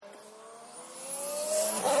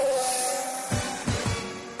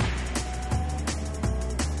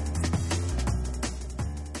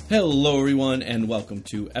Hello everyone and welcome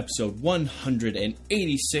to episode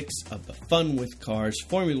 186 of the Fun with Cars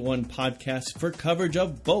Formula One podcast for coverage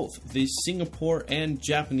of both the Singapore and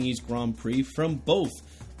Japanese Grand Prix from both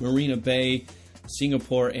Marina Bay,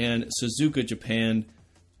 Singapore and Suzuka, Japan.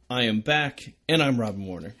 I am back and I'm Robin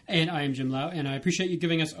Warner. And I am Jim Lau, and I appreciate you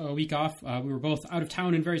giving us a week off. We were both out of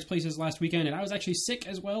town in various places last weekend, and I was actually sick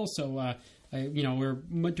as well, so we're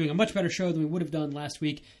doing a much better show than we would have done last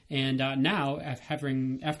week. And now,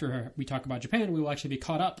 after we talk about Japan, we will actually be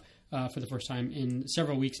caught up for the first time in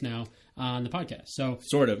several weeks now on the podcast. So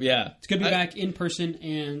sort of, yeah. It's good to be back in person.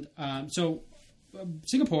 And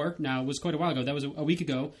Singapore now was quite a while ago. That was a week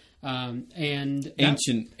ago. And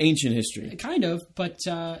ancient history. Kind of, but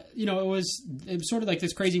it was sort of like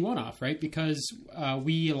this crazy one-off, right? Because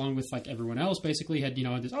we, along with like everyone else, basically had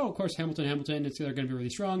this. Oh, of course, Hamilton. They're going to be really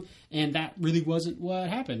strong, and that really wasn't what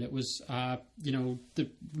happened. It was the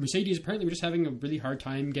Mercedes apparently were just having a really hard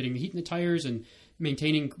time getting the heat in the tires and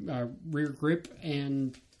maintaining rear grip,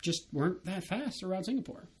 and just weren't that fast around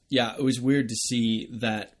Singapore. Yeah, it was weird to see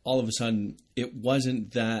that all of a sudden it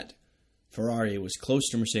wasn't that Ferrari was close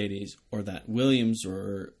to Mercedes or that Williams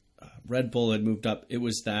or Red Bull had moved up. It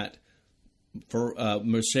was that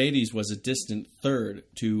Mercedes was a distant third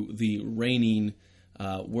to the reigning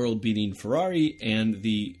world-beating Ferrari and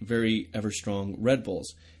the very ever-strong Red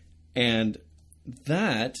Bulls. And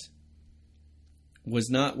that was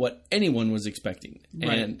not what anyone was expecting.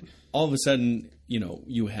 Right. And all of a sudden,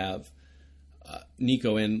 you have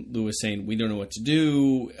Nico and Lewis saying, we don't know what to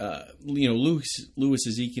do. Lewis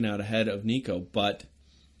is eking out ahead of Nico. But,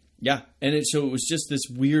 yeah. And so it was just this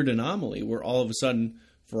weird anomaly where all of a sudden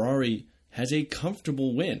Ferrari has a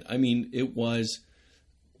comfortable win. I mean, it was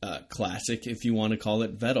classic, if you want to call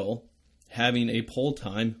it, Vettel having a pole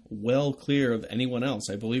time well clear of anyone else.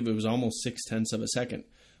 I believe it was almost 0.6 of a second,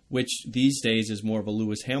 which these days is more of a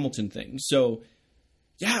Lewis Hamilton thing. So,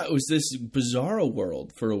 yeah, it was this bizarro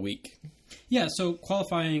world for a week. Yeah, so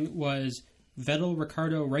qualifying was Vettel,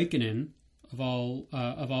 Ricciardo, Raikkonen of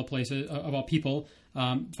all places, of all people,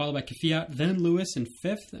 followed by Kvyat, then Lewis in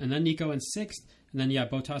fifth, and then Nico in sixth, and then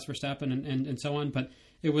Bottas, Verstappen, and so on. But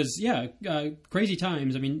it was crazy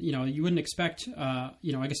times. I mean, you wouldn't expect I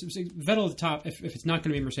guess it was Vettel at the top if it's not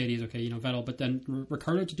going to be Mercedes, okay, Vettel, but then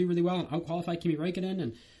Ricciardo to do really well and out-qualify Kimi Raikkonen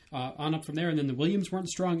and on up from there, and then the Williams weren't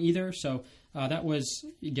strong either. So that was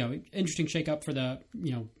interesting shake-up for the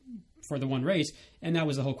for the one race, and that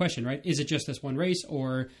was the whole question, right? Is it just this one race,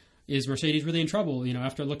 or is Mercedes really in trouble?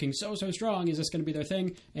 After looking so strong, is this going to be their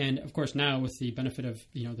thing? And of course, now with the benefit of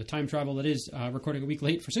the time travel that is recording a week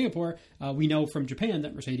late for Singapore, we know from Japan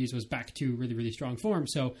that Mercedes was back to really, really strong form.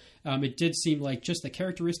 So it did seem like just the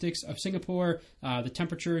characteristics of Singapore, the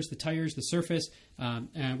temperatures, the tires, the surface.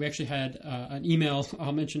 And we actually had an email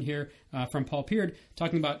I'll mention here from Paul Peard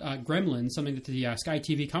talking about Gremlins, something that the Sky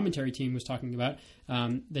TV commentary team was talking about.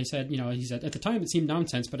 They said, he said, at the time it seemed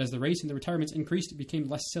nonsense, but as the race and the retirements increased, it became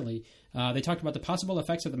less silly. They talked about the possible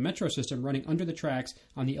effects of the metro system running under the tracks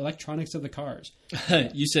on the electronics of the cars.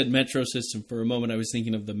 You said metro system for a moment. I was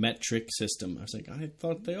thinking of the metric system. I was like, I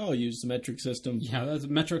thought they all used the metric system. Yeah, that's the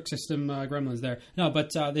metric system Gremlins there. No,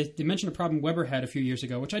 but they mentioned a problem Weber had a few years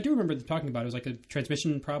ago, which I do remember them talking about. It was like a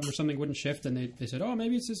transmission problem or something wouldn't shift, and they said, oh,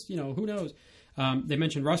 maybe it's just, who knows? They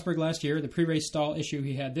mentioned Rosberg last year, the pre-race stall issue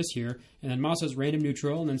he had this year, and then Massa's random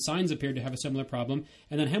neutral, and then Sainz appeared to have a similar problem,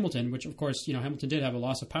 and then Hamilton, which of course, Hamilton did have a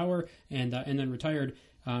loss of power and then retired.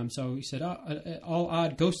 So he said, all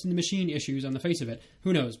odd ghost in the machine issues on the face of it.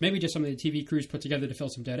 Who knows? Maybe just some of the TV crews put together to fill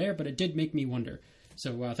some dead air, but it did make me wonder.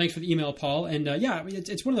 So thanks for the email, Paul. And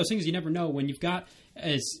it's one of those things you never know when you've got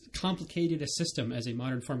as complicated a system as a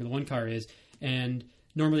modern Formula One car is, and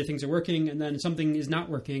normally things are working, and then something is not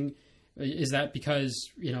working. Is that because,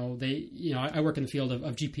 I work in the field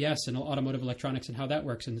of GPS and automotive electronics and how that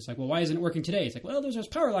works. And it's like, well, why isn't it working today? It's like, well, there's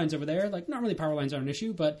power lines over there. Like, normally power lines aren't an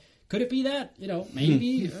issue, but could it be that?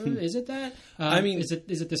 Maybe. Is it that? Is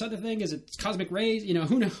it this other thing? Is it cosmic rays?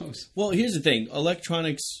 Who knows? Well, here's the thing.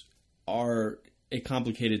 Electronics are a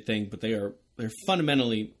complicated thing, but they're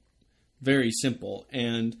fundamentally very simple.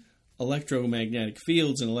 And electromagnetic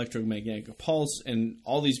fields and electromagnetic pulse and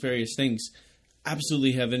all these various things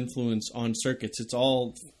absolutely have influence on circuits. It's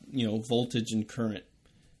all, voltage and current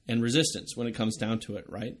and resistance when it comes down to it,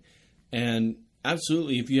 right? And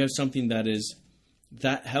absolutely, if you have something that is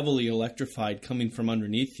that heavily electrified coming from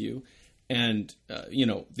underneath you, and,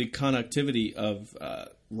 the conductivity of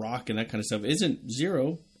rock and that kind of stuff isn't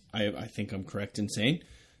zero, I think I'm correct in saying,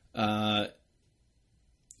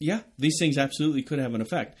 these things absolutely could have an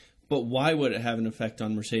effect. But why would it have an effect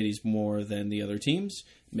on Mercedes more than the other teams?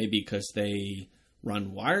 Maybe because they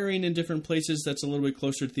run wiring in different places that's a little bit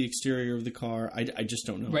closer to the exterior of the car. I just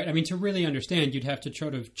don't know. Right. I mean, to really understand, you'd have to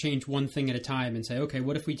sort of change one thing at a time and say, okay,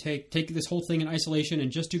 what if we take this whole thing in isolation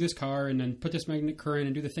and just do this car and then put this magnetic current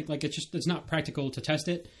and do the thing? Like, it's not practical to test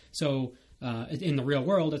it. So in the real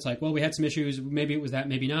world, it's like, well, we had some issues. Maybe it was that,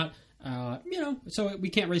 maybe not. So we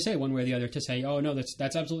can't really say one way or the other to say, oh, no,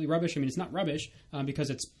 that's absolutely rubbish. I mean, it's not rubbish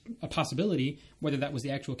because it's a possibility. Whether that was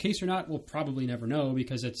the actual case or not, we'll probably never know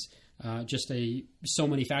because it's just so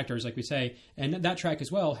many factors, like we say. And that track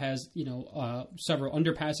as well has, several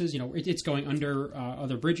underpasses. It's going under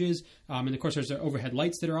other bridges. And, of course, there's overhead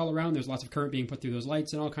lights that are all around. There's lots of current being put through those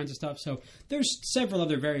lights and all kinds of stuff. So there's several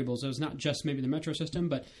other variables. So it's not just maybe the metro system.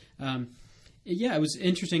 But, it was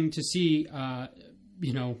interesting to see,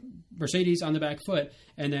 Mercedes on the back foot,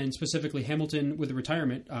 and then specifically Hamilton with the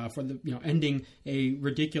retirement for the ending a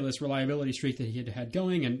ridiculous reliability streak that he had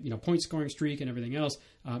going, and point scoring streak and everything else,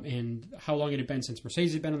 and how long it had been since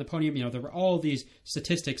Mercedes had been on the podium. There were all these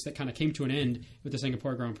statistics that kind of came to an end with the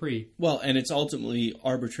Singapore Grand Prix. Well, and it's ultimately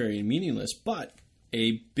arbitrary and meaningless, but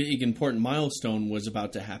a big important milestone was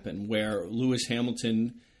about to happen where Lewis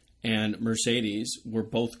Hamilton and Mercedes were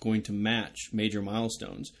both going to match major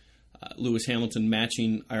milestones. Lewis Hamilton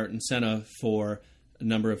matching Ayrton Senna for a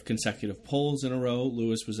number of consecutive poles in a row.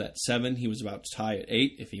 Lewis was at 7. He was about to tie at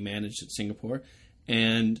 8 if he managed at Singapore.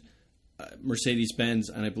 And Mercedes-Benz,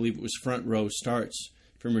 and I believe it was front row starts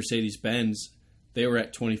for Mercedes-Benz, they were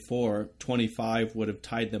at 24. 25 would have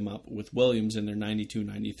tied them up with Williams in their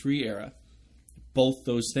 92-93 era. Both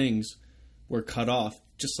those things were cut off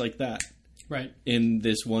just like that. Right. In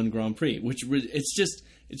this one Grand Prix, which it's just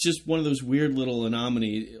one of those weird little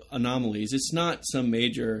anomalies. It's not some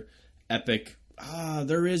major epic,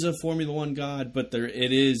 there is a Formula One god, but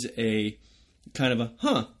it is a kind of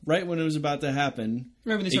right when it was about to happen.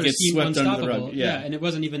 Remember, they it gets swept under the rug. Yeah, and it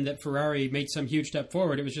wasn't even that Ferrari made some huge step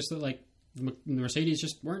forward. It was just that, like, the Mercedes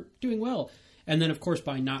just weren't doing well. And then, of course,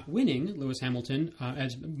 by not winning, Lewis Hamilton,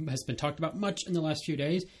 as has been talked about much in the last few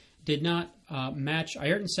days, did not match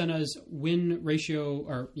Ayrton Senna's win ratio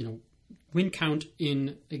or, win count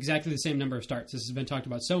in exactly the same number of starts. This has been talked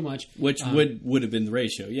about so much. Which would have been the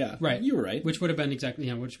ratio, yeah. Right. You were right. Which would have been exactly,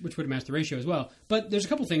 which would have matched the ratio as well. But there's a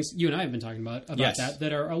couple things you and I have been talking about yes.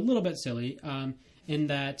 that are a little bit silly in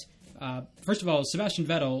that, first of all, Sebastian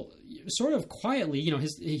Vettel sort of quietly,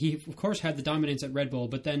 he of course had the dominance at Red Bull,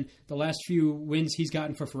 but then the last few wins he's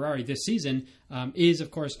gotten for Ferrari this season is,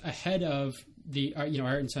 of course, ahead of the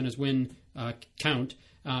Ayrton Senna's win count.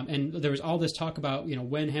 And there was all this talk about,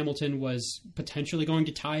 when Hamilton was potentially going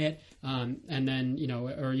to tie it, and then,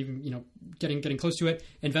 or even, getting close to it.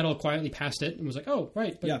 And Vettel quietly passed it and was like, oh,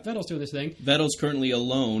 right, but yeah. Vettel's doing this thing. Vettel's currently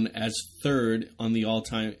alone as third on the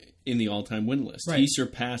all-time win list. Right. He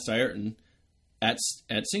surpassed Ayrton at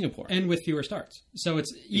Singapore. And with fewer starts. So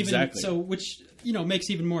it's even, exactly. So which, makes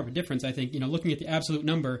even more of a difference, I think, looking at the absolute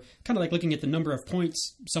number, kind of like looking at the number of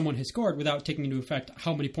points someone has scored without taking into effect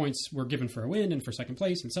how many points were given for a win and for second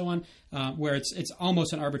place and so on, where it's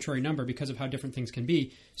almost an arbitrary number because of how different things can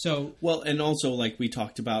be. So, well, and also like we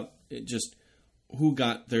talked about just who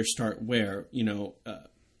got their start where,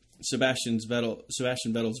 Sebastian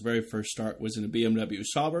Vettel's very first start was in a BMW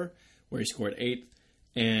Sauber where he scored 8th,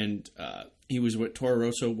 and he was with Toro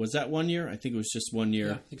Rosso. Was that 1 year? I think it was just 1 year.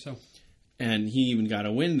 Yeah, I think so. And he even got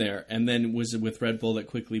a win there, and then was with Red Bull that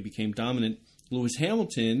quickly became dominant. Lewis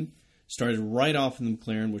Hamilton started right off in the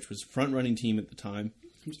McLaren, which was a front-running team at the time.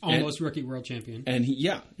 He was almost rookie world champion. And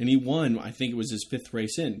he won, I think it was his 5th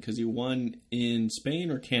race in, because he won in Spain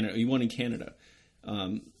or Canada. He won in Canada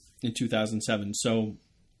in 2007. So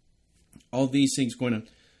all these things going on.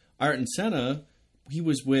 Ayrton Senna, he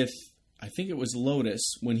was with, I think it was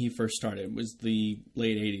Lotus when he first started. It was the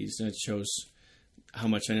late 80s, and it shows how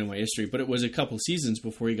much I know my history. But it was a couple seasons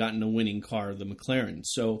before he got in a winning car, the McLaren.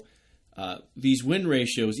 So these win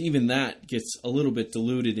ratios, even that gets a little bit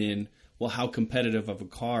diluted in, well, how competitive of a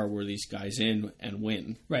car were these guys in and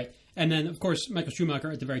win? Right. And then, of course, Michael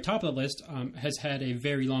Schumacher at the very top of the list has had a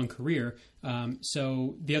very long career.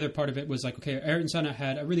 So the other part of it was like, okay, Ayrton Senna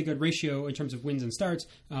had a really good ratio in terms of wins and starts.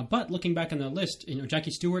 But looking back on the list,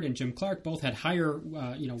 Jackie Stewart and Jim Clark both had higher,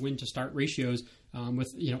 win to start ratios with,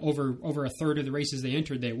 over a third of the races they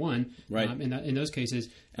entered, they won. Right. In those cases.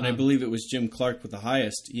 And I believe it was Jim Clark with the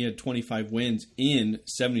highest. He had 25 wins in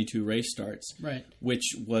 72 race starts. Right.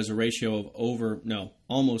 Which was a ratio of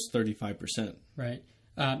almost 35%. Right.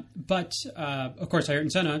 But of course,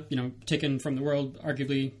 Ayrton Senna, taken from the world,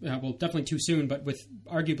 arguably, definitely too soon, but with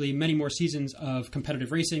arguably many more seasons of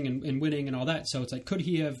competitive racing and winning and all that. So it's like, could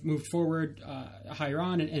he have moved forward higher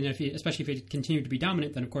on? And especially if he continued to be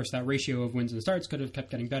dominant, then of course that ratio of wins and starts could have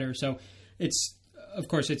kept getting better. So it's of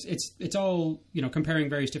course, it's all, comparing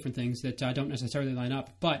various different things that don't necessarily line up.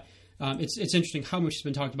 But it's interesting how much has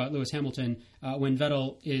been talked about Lewis Hamilton when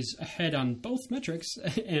Vettel is ahead on both metrics,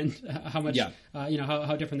 and how much,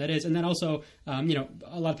 how different that is. And then also, a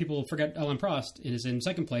lot of people forget Alain Prost is in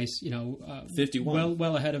second place, 51.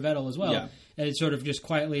 well ahead of Vettel as well. Yeah. And it's sort of just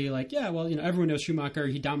quietly like, everyone knows Schumacher.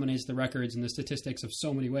 He dominates the records and the statistics of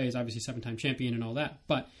so many ways, obviously 7-time champion and all that.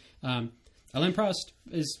 But Alain Prost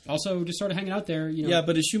is also just sort of hanging out there. Yeah,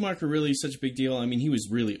 but is Schumacher really such a big deal? I mean, he was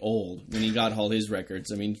really old when he got all his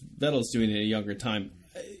records. I mean, Vettel's doing it at a younger time.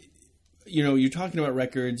 You're talking about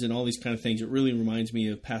records and all these kind of things. It really reminds me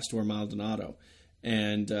of Pastor Maldonado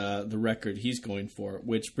and the record he's going for,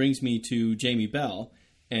 which brings me to Jamie Bell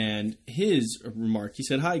and his remark. He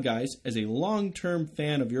said, "Hi, guys. As a long-term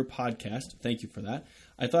fan of your podcast," thank you for that,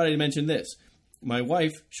 "I thought I'd mention this. My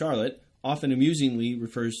wife, Charlotte, often amusingly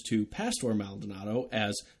refers to Pastor Maldonado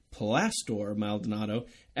as Plastor Maldonado,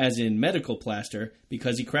 as in medical plaster,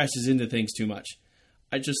 because he crashes into things too much.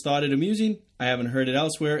 I just thought it amusing. I haven't heard it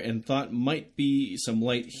elsewhere and thought might be some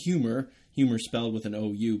light humor spelled with an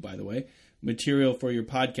O-U, by the way, material for your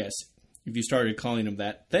podcast, if you started calling him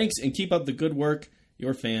that. Thanks, and keep up the good work.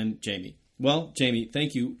 Your fan, Jamie." Well, Jamie,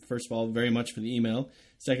 thank you, first of all, very much for the email.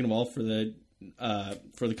 Second of all, for the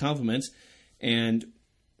compliments. And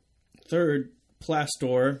third,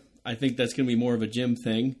 Plastor, I think that's going to be more of a Jim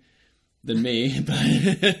thing than me,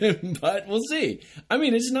 but we'll see. I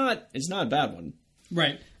mean, it's not a bad one.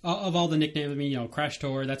 Right. Of all the nicknames, Crash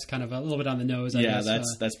Tour, that's kind of a little bit on the nose, I guess. Yeah,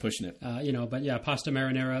 that's pushing it. But yeah, Pasta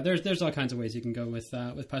Marinara, there's all kinds of ways you can go with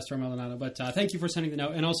Pastor Maldonado. But thank you for sending the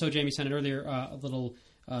note. And also, Jamie sent it earlier, a little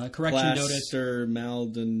correction notice. Pastor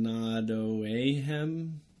Maldonado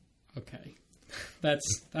Ahem. Okay.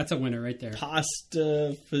 That's a winner right there.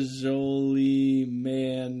 Pasta fagioli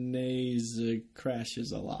mayonnaise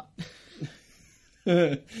crashes a lot.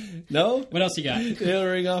 No? What else you got?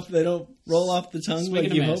 They don't roll off the tongue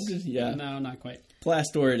like you hoped? Yeah. No, not quite.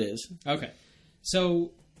 Plastor it is. Okay.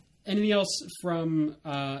 So, anything else from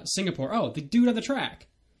Singapore? Oh, the dude on the track.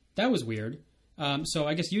 That was weird. So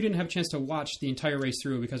I guess you didn't have a chance to watch the entire race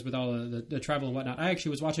through because with all the travel and whatnot. I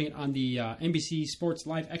actually was watching it on the NBC Sports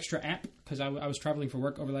Live Extra app because I was traveling for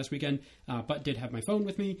work over last weekend, but did have my phone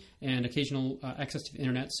with me and occasional access to the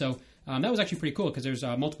internet. So that was actually pretty cool because there's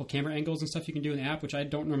multiple camera angles and stuff you can do in the app, which I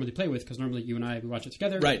don't normally play with because normally you and I, we watch it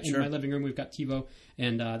together. Right, in my living room, we've got TiVo,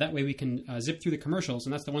 and that way we can zip through the commercials.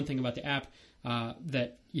 And that's the one thing about the app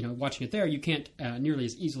that, watching it there, you can't nearly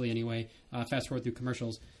as easily anyway fast forward through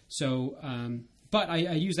commercials. So, but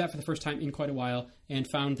I used that for the first time in quite a while and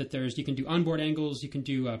found that you can do onboard angles, you can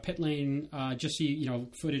do pit lane, just see,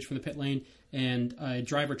 footage from the pit lane, and a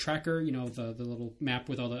driver tracker, the little map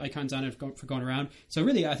with all the icons on it for going around. So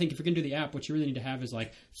really, I think if you're going to do the app, what you really need to have is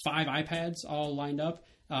like 5 iPads all lined up.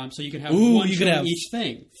 So you can have one showing each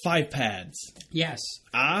thing. 5 pads. Yes.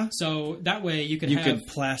 So that way you can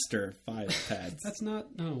plaster 5 pads. That's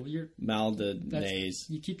not, no, you're... Maldonnaise.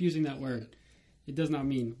 You keep using that word. It does not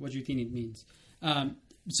mean what you think it means.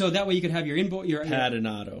 So that way you could have your inboard...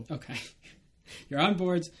 Padinato. Okay. Your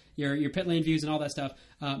onboards, your pit lane views and all that stuff.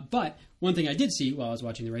 But one thing I did see while I was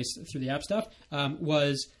watching the race through the app stuff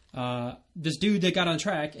was this dude that got on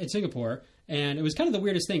track at Singapore. And it was kind of the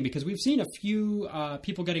weirdest thing because we've seen a few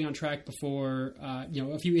people getting on track before,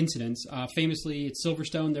 a few incidents. Famously, at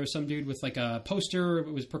Silverstone, there was some dude with like a poster.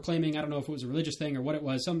 It was proclaiming, I don't know if it was a religious thing or what it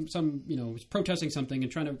was. Some was protesting something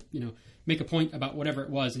and trying to, make a point about whatever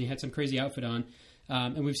it was. And he had some crazy outfit on.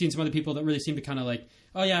 And we've seen some other people that really seem to kind of like,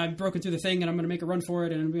 oh yeah, I've broken through the thing and I'm going to make a run for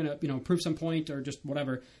it and I'm going to, prove some point or just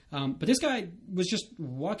whatever. But this guy was just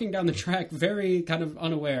walking down the track very kind of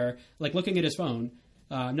unaware, like looking at his phone.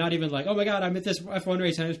 Not even like, oh my God, I'm at this F1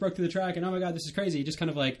 race and I just broke through the track and oh my God, this is crazy. Just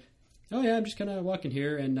kind of like, oh yeah, I'm just kind of walking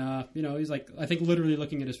here. And, he's like, I think literally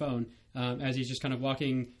looking at his phone as he's just kind of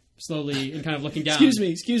walking slowly and kind of looking down.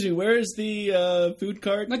 Excuse me, where is the food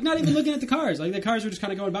cart? Like not even looking at the cars. Like the cars were just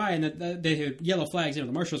kind of going by and they had yellow flags. The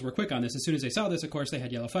marshals were quick on this. As soon as they saw this, of course, they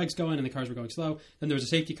had yellow flags going and the cars were going slow. Then there was a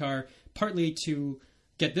safety car, partly to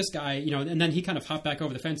get this guy, and then he kind of hopped back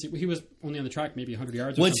over the fence. He was only on the track maybe 100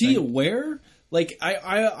 yards or something. Was he aware? Like,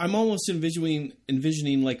 I'm almost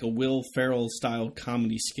envisioning like a Will Ferrell style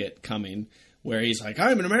comedy skit coming where he's like,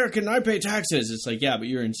 I'm an American, I pay taxes. It's like, yeah, but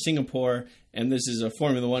you're in Singapore and this is a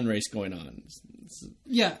Formula One race going on.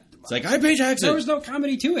 Yeah. It's like, I pay taxes. There was no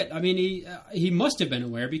comedy to it. I mean, he must have been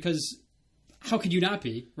aware because how could you not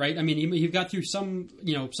be, right? I mean, he got through some.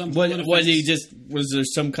 Was there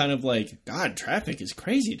some kind of like, God, traffic is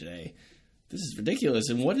crazy today? this is ridiculous.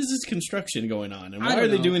 And what is this construction going on? And I why don't are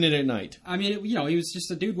they know. doing it at night? I mean, he was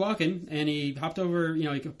just a dude walking, and he hopped over. He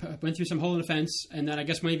went through some hole in the fence, and then I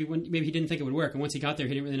guess maybe he didn't think it would work. And once he got there,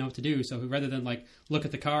 he didn't really know what to do. So rather than like look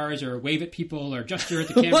at the cars or wave at people or gesture at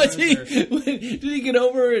the cameras, Did he get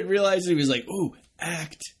over it and realize he was like, ooh,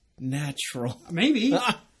 act natural? maybe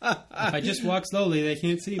if I just walk slowly, they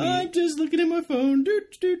can't see me. I'm just looking at my phone.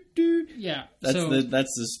 Doot, doot, doot. Yeah, That's so,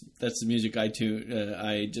 the music I tune.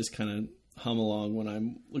 I just kind of hum along when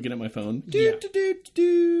I'm looking at my phone. Yeah. Doot, doot, doot,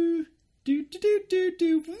 doot, doot, doot, doot,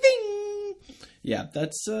 doot, ving. Yeah,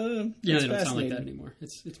 that's they don't sound like fascinating. that anymore.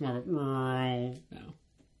 It's more of a now.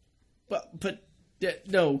 But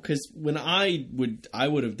no, because when I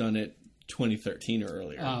would have done it 2013 or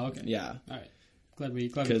earlier. Oh, okay. Yeah, All right. Glad we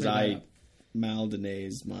because cleared that I up.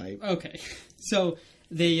 Maldenaise my. Okay, so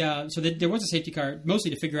there was a safety car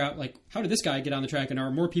mostly to figure out like how did this guy get on the track, and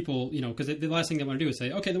are more people, because the last thing they want to do is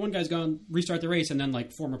say, okay, the one guy's gone, restart the race, and then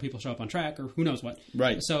like 4 more people show up on track or who knows what.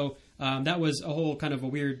 Right. So that was a whole kind of a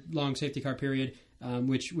weird long safety car period.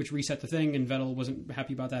 Which reset the thing, and Vettel wasn't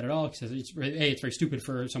happy about that at all. He says it's very stupid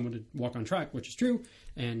for someone to walk on track, which is true.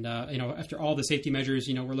 And after all the safety measures,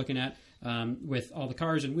 we're looking at with all the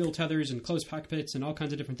cars and wheel tethers and closed cockpits and all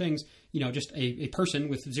kinds of different things, just a person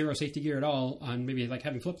with zero safety gear at all, on maybe like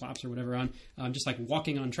having flip flops or whatever on, just like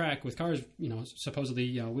walking on track with cars,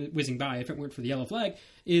 supposedly whizzing by, if it weren't for the yellow flag,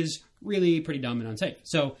 is really pretty dumb and unsafe.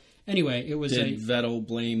 So anyway, it was Did Vettel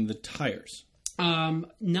blame the tires?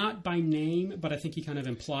 Not by name, but I think he kind of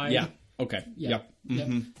implied. Yeah. Okay. Yeah. Yeah.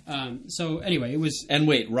 Yeah. So anyway, it was And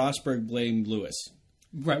wait, Rosberg blamed Lewis.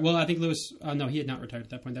 right. Well, I think Lewis. No, he had not retired at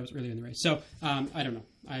that point. That was earlier in the race. So I don't know.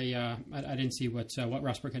 I didn't see what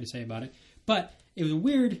Rosberg had to say about it, but it was a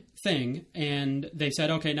weird thing. And they said,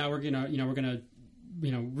 okay, now we're gonna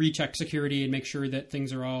recheck security and make sure that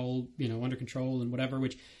things are all under control and whatever.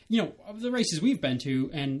 Which the races we've been to,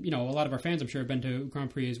 and a lot of our fans I'm sure have been to Grand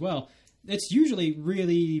Prix as well. It's usually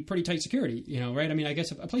really pretty tight security, right? I mean, I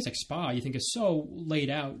guess a place like Spa, you think is so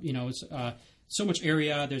laid out, it's so much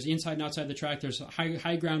area. There's inside and outside the track. There's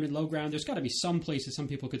high ground and low ground. There's got to be some places some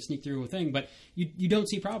people could sneak through a thing, but you don't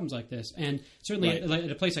see problems like this. And certainly Right.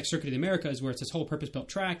 at a place like Circuit of the Americas, where it's this whole purpose-built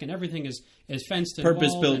track and everything is fenced and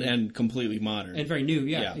Purpose-built walled and completely modern. and very new.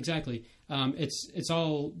 Yeah, Yeah. exactly. It's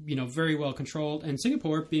all very well controlled. And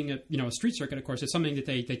Singapore, being a street circuit, of course, is something that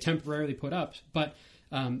they temporarily put up, but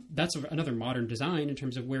that's another modern design in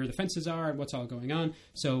terms of where the fences are and what's all going on.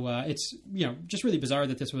 So it's just really bizarre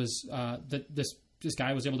that this was that this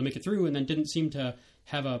guy was able to make it through and then didn't seem to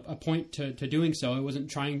have a point to doing so. It wasn't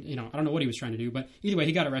trying. I don't know what he was trying to do, but either way,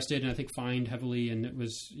 he got arrested and I think fined heavily. And it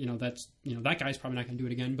was that guy's probably not going to do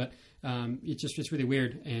it again. But it's really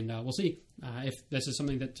weird, and we'll see if this is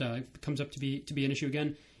something that comes up to be an issue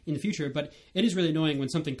again in the future. But it is really annoying when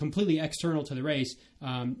something completely external to the race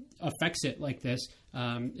affects it like this,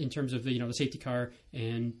 in terms of the safety car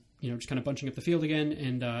and just kind of bunching up the field again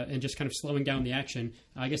and just kind of slowing down the action.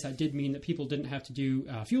 I guess that did mean that people didn't have to do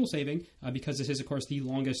fuel saving because this is, of course, the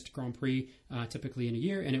longest Grand Prix typically in a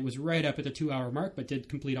year, and it was right up at the 2-hour mark, but did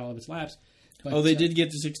complete all of its laps. But, they did get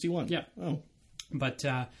to 61. Yeah. Oh. But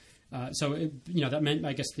so that meant,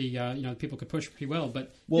 I guess, the people could push pretty well.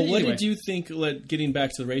 But Well, anyway. what did you think? Getting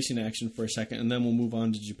back to the racing action for a second, and then we'll move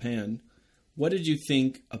on to Japan. What did you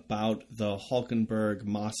think about the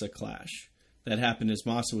Hulkenberg-Massa clash that happened as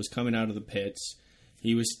Massa was coming out of the pits?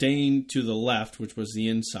 He was staying to the left, which was the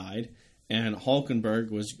inside, and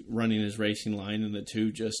Hulkenberg was running his racing line, and the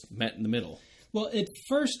two just met in the middle. Well, at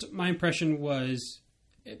first, my impression was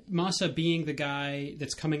Massa being the guy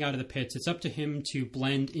that's coming out of the pits, it's up to him to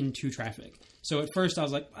blend into traffic. So at first I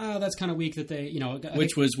was like, that's kind of weak that they,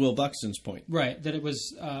 Which was Will Buxton's point. right, that it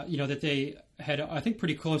was, that they had, I think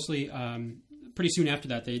pretty closely, pretty soon after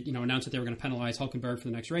that, they, announced that they were going to penalize Hulkenberg for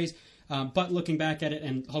the next race. But looking back at it,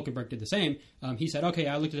 and Hulkenberg did the same, he said, okay,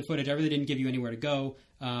 I looked at the footage, I really didn't give you anywhere to go.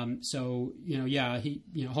 So,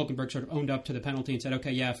 Hulkenberg sort of owned up to the penalty and said,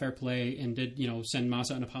 okay, yeah, fair play, and did, send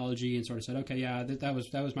Massa an apology and sort of said, okay, yeah, that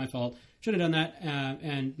was my fault. Should have done that.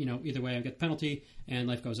 And, either way, I get the penalty and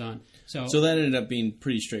life goes on. So that ended up being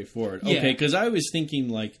pretty straightforward. Yeah. Okay, because I was thinking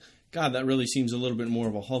God, that really seems a little bit more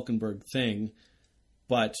of a Hulkenberg thing.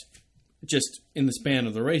 But just in the span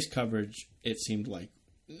of the race coverage, it seemed like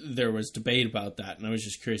there was debate about that, and I was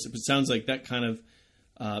just curious. It sounds like that kind of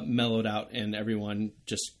mellowed out, and everyone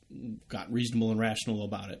just got reasonable and rational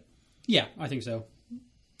about it. yeah, I think so.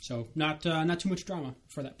 So not too much drama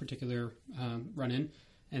for that particular run-in.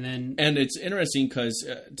 And it's interesting because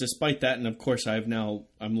despite that, and of course I'm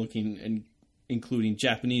looking and including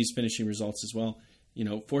Japanese finishing results as well.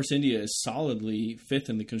 Force India is solidly 5th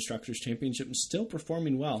in the Constructors' Championship and still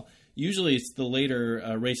performing well. Usually it's the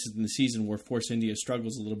later races in the season where Force India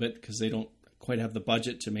struggles a little bit because they don't quite have the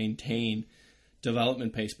budget to maintain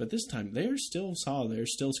development pace. But this time, they're still solid. They're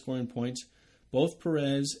still scoring points. Both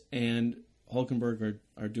Perez and Hulkenberg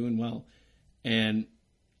are doing well. And,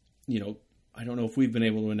 I don't know if we've been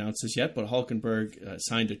able to announce this yet, but Hulkenberg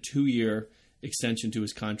signed a 2-year extension to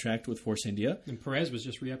his contract with Force India. And Perez was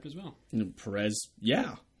just re-upped as well. And Perez,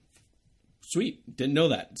 yeah. Sweet. Didn't know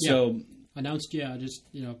that. Yeah. So announced, just,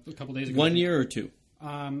 a couple days ago. 1 year or 2?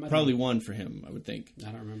 Probably know. 1 for him, I would think.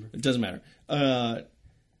 I don't remember. It doesn't matter.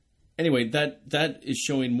 Anyway, that is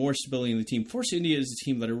showing more stability in the team. Force India is a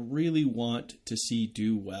team that I really want to see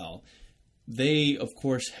do well. They, of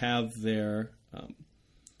course, have their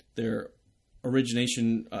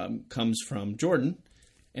origination comes from Jordan,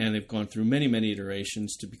 and they've gone through many, many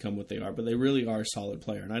iterations to become what they are. But they really are a solid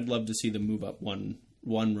player, and I'd love to see them move up one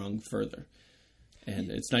rung further.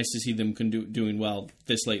 And it's nice to see them doing well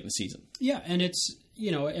this late in the season. Yeah, and it's,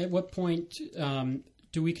 at what point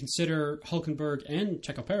do we consider Hulkenberg and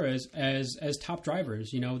Checo Perez as top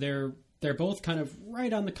drivers? They're both kind of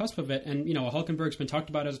right on the cusp of it. And, Hulkenberg's been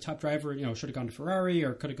talked about as a top driver, should have gone to Ferrari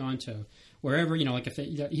or could have gone to wherever, like if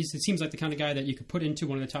he seems like the kind of guy that you could put into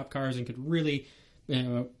one of the top cars and could really,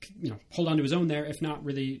 hold on to his own there, if not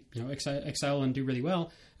really, excel and do really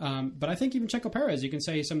well. But I think even Checo Perez, you can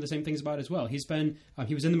say some of the same things about as well. He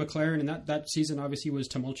was in the McLaren, and that season obviously was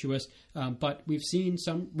tumultuous. But we've seen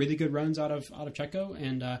some really good runs out of Checo,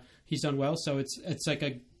 and he's done well. So it's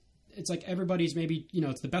like everybody's maybe,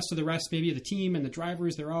 it's the best of the rest, maybe the team and the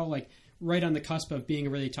drivers. They're all like right on the cusp of being a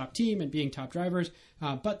really top team and being top drivers.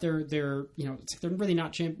 But they're they're really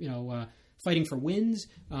not fighting for wins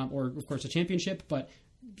or of course a championship, but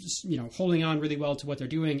just, holding on really well to what they're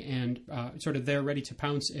doing and sort of they're ready to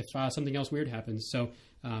pounce if something else weird happens. So,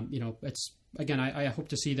 it's, again, I hope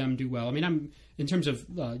to see them do well. I mean, I'm in terms of,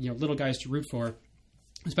 little guys to root for,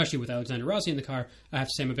 especially with Alexander Rossi in the car. I have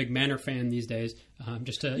to say I'm a big Manor fan these days,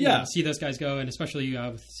 just to see those guys go, and especially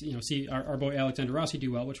see our boy Alexander Rossi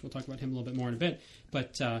do well, which we'll talk about him a little bit more in a bit.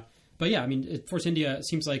 But yeah, I mean, Force India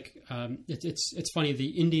seems like it's funny.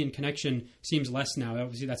 The Indian connection seems less now.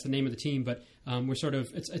 Obviously, that's the name of the team, but we're sort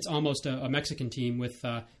of it's almost a Mexican team with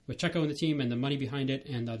Checo in the team and the money behind it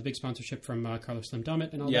and the big sponsorship from Carlos Slim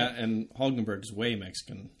Dummett and all that. Yeah, and Hulkenberg's way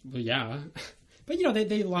Mexican. Well, yeah. But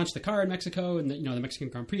they launched the car in Mexico, and the Mexican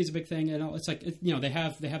Grand Prix is a big thing, and it's like they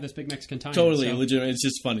have this big Mexican time. Totally legitimate. It's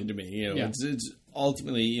just funny to me. Yeah. It's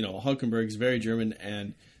ultimately Hulkenberg is very German,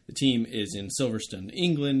 and the team is in Silverstone,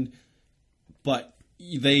 England, but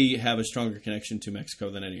they have a stronger connection to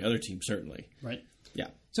Mexico than any other team, certainly. Right. Yeah.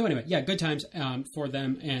 So anyway, yeah, good times for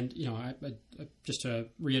them, and I just to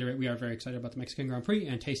reiterate, we are very excited about the Mexican Grand Prix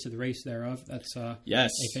and Taste of the Race thereof. That's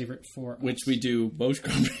yes, a favorite for which us. We do most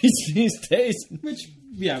Grand Prix these days. Which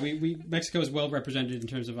we Mexico is well represented in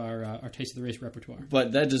terms of our Taste of the Race repertoire.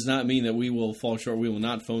 But that does not mean that we will fall short. We will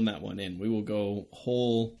not phone that one in. We will go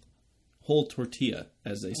whole tortilla,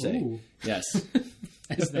 as they say. Ooh. Yes.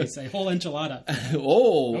 As they say, whole enchilada.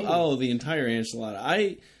 The entire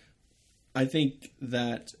enchilada. I think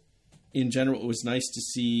that in general it was nice to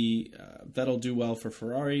see Vettel do well for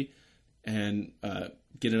Ferrari and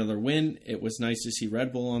get another win. It was nice to see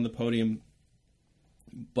Red Bull on the podium,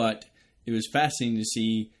 but it was fascinating to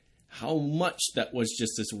see how much that was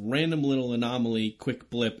just this random little anomaly, quick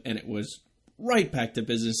blip, and it was right back to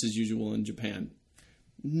business as usual in Japan.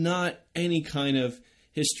 Not any kind of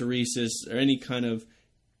hysteresis or any kind of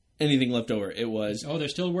anything left over. It was... Oh, they're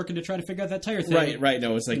still working to try to figure out that tire thing. Right.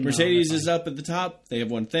 No, it's like Mercedes is up at the top. They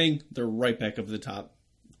have one thing. They're right back up at the top,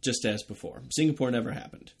 just as before. Singapore never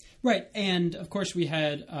happened. Right. And, of course, we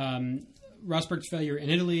had Rosberg's failure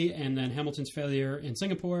in Italy and then Hamilton's failure in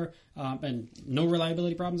Singapore, and no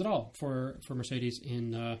reliability problems at all for Mercedes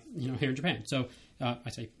in here in Japan. So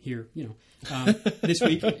I say here, this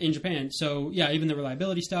week in Japan. So, yeah, even the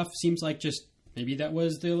reliability stuff seems like just... Maybe that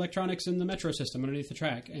was the electronics in the metro system underneath the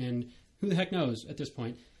track, and who the heck knows at this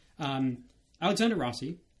point. Alexander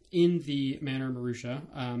Rossi, in the Manor Marussia,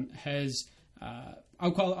 has not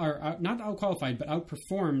outqualified, but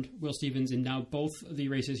outperformed Will Stevens in now both the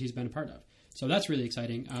races he's been a part of. So that's really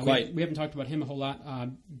exciting. We haven't talked about him a whole lot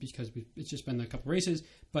because it's just been a couple races.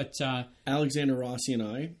 But Alexander Rossi and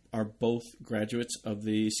I are both graduates of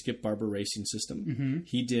the Skip Barber racing system. Mm-hmm.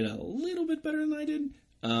 He did a little bit better than I did.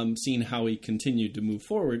 Seeing how he continued to move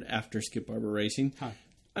forward after Skip Barber racing. Huh.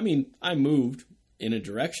 I mean, I moved in a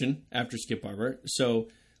direction after Skip Barber, so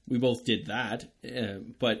we both did that.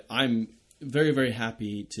 But I'm very, very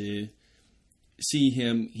happy to see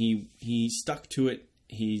him. He stuck to it.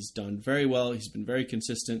 He's done very well. He's been very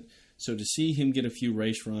consistent. So to see him get a few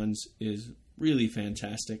race runs is really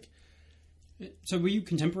fantastic. So were you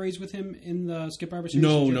contemporaries with him in the Skip Barber series?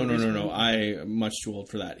 No. I'm much too old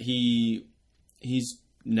for that. He's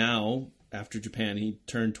now, after Japan, he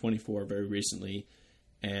turned 24 very recently,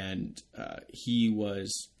 and he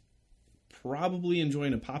was probably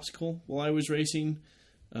enjoying a popsicle while I was racing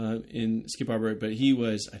in Skip Barber, but he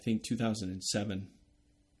was, I think, 2007,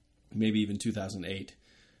 maybe even 2008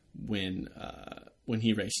 when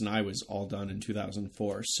he raced, and I was all done in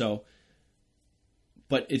 2004. So,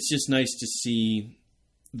 but it's just nice to see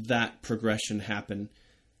that progression happen,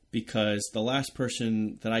 because the last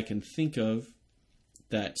person that I can think of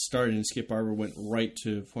that started in Skip Barber went right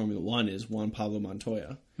to Formula One is Juan Pablo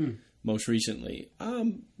Montoya. Most recently.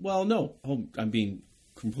 Well, no. Oh, I'm being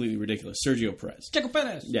completely ridiculous. Sergio Perez. Checo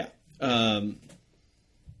Perez! Yeah.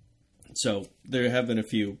 So there have been a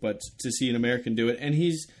few, but to see an American do it, and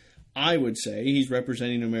I would say he's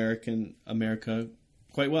representing America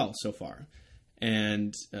quite well so far.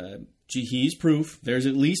 And he's proof. There's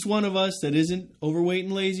at least one of us that isn't overweight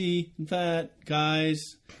and lazy and fat, guys.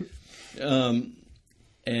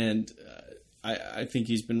 And I think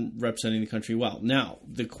he's been representing the country well. Now,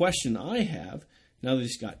 the question I have, now that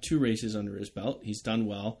he's got 2 races under his belt, he's done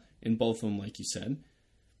well in both of them, like you said,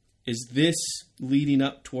 is this leading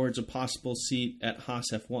up towards a possible seat at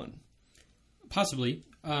Haas F1? Possibly.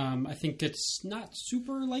 I think it's not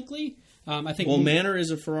super likely. I think Manor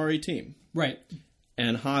is a Ferrari team. Right.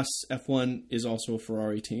 And Haas F1 is also a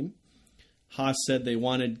Ferrari team. Haas said they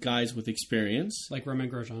wanted guys with experience. Like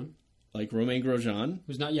Romain Grosjean.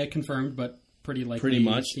 Who's not yet confirmed, but pretty likely. Pretty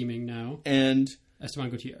much. Teaming now. And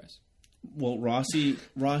Esteban Gutierrez. Well, Rossi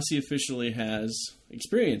officially has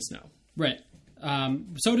experience now. Right.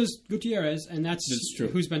 So does Gutierrez, and that's true.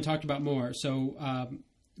 Who's been talked about more. So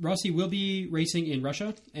Rossi will be racing in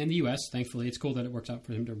Russia and the U.S. Thankfully, it's cool that it works out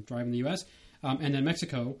for him to drive in the U.S. And then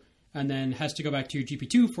Mexico, and then has to go back to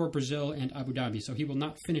GP2 for Brazil and Abu Dhabi. So he will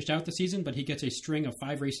not finish out the season, but he gets a string of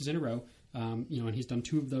 5 races in a row. And he's done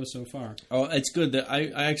 2 of those so far. Oh, it's good that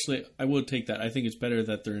I will take that. I think it's better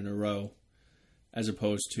that they're in a row as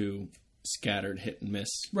opposed to scattered hit and miss.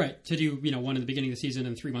 Right. To do, one in the beginning of the season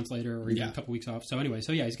and 3 months later, or even a couple weeks off. So anyway,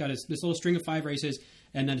 he's got this little string of 5 races,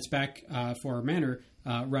 and then it's back for Manor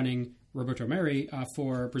running Roberto Merhi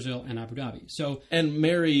for Brazil and Abu Dhabi. And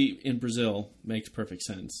Merhi in Brazil makes perfect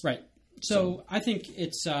sense. Right. So I think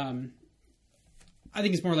it's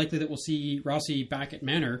more likely that we'll see Rossi back at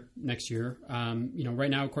Manor next year. Right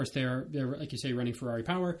now, of course, they're like you say, running Ferrari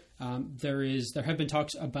power. There have been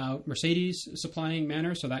talks about Mercedes supplying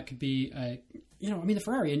Manor, so that could be the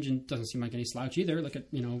Ferrari engine doesn't seem like any slouch either. Look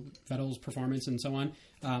at Vettel's performance and so on.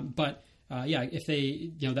 If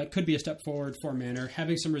they that could be a step forward for Manor,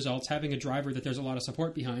 having some results, having a driver that there's a lot of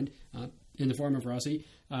support behind. In the form of Rossi,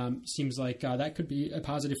 seems like that could be a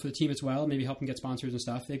positive for the team as well. Maybe help them get sponsors and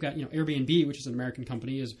stuff. They've got Airbnb, which is an American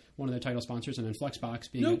company, is one of their title sponsors, and then Flexbox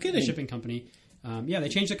being a shipping company. They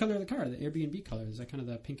changed the color of the car. The Airbnb color is that kind of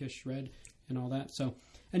the pinkish red and all that. So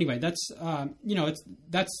anyway, that's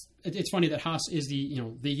it's funny that Haas is the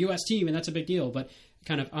U.S. team, and that's a big deal, but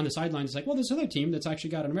kind of on the sidelines, it's like, well, this other team that's actually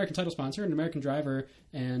got an American title sponsor, an American driver,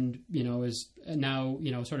 and is now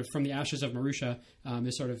sort of from the ashes of Marussia,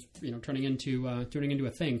 is sort of turning into a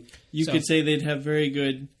thing. You could say they'd have very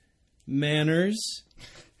good manners,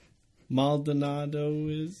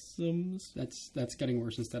 Maldonadoisms. That's getting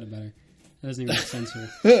worse instead of better. That doesn't even make sense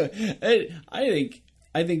here.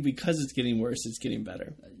 I think because it's getting worse, it's getting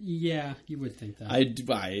better. Yeah, you would think that. I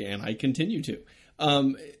continue to.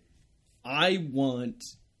 I want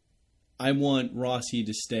Rossi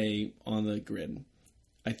to stay on the grid.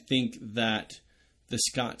 I think that the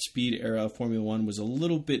Scott Speed era of Formula One was a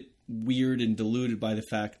little bit weird and diluted by the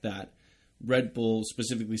fact that Red Bull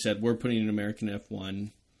specifically said, we're putting an American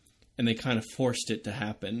F1, and they kind of forced it to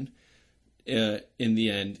happen in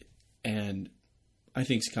the end. And I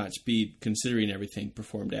think Scott Speed, considering everything,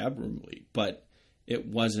 performed admirably, but it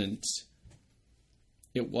wasn't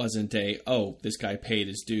this guy paid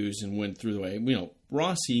his dues and went through the way.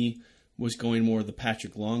 Rossi was going more the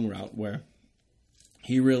Patrick Long route, where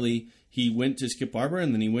he went to Skip Barber,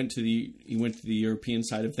 and then he went to the European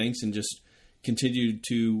side of things and just continued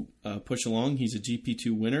to push along. He's a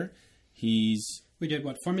GP2 winner. We did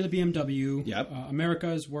Formula BMW, yep.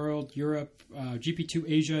 Americas, World, Europe,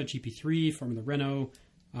 GP2 Asia, GP3, Formula Renault.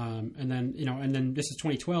 And then this is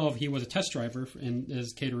 2012. He was a test driver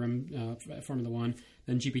as Caterham Formula One.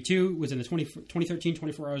 Then GP2 was in the 2013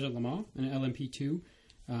 24 Hours of Le Mans and LMP2,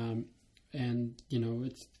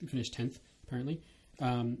 it finished 10th apparently.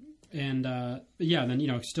 Then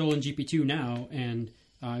still in GP2 now, and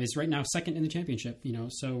is right now second in the championship.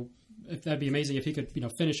 So if that'd be amazing if he could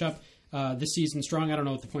finish up this season strong. I don't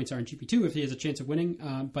know what the points are in GP2 if he has a chance of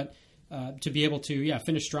winning, but to be able to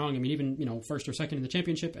finish strong. I mean, even first or second in the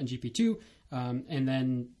championship and GP2, and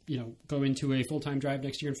then go into a full-time drive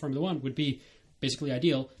next year in Formula One would be basically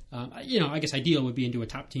ideal. I guess ideal would be into a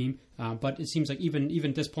top team, but it seems like even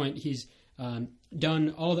at this point he's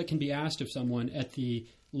done all that can be asked of someone at the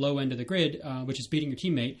low end of the grid, which is beating your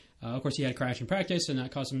teammate. Of course, he had a crash in practice, and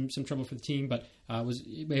that caused some trouble for the team, but was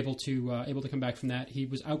able to come back from that. He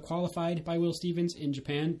was out-qualified by Will Stevens in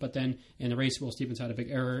Japan, but then in the race, Will Stevens had a big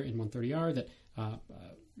error in 130R that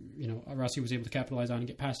Rossi was able to capitalize on and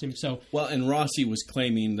get past him. So and Rossi was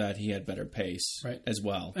claiming that he had better pace, right, as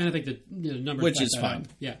well, and I think the numbers, which is fine.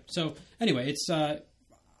 Yeah. So anyway, it's.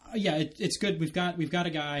 It's good. We've got a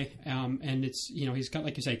guy, and it's he's got,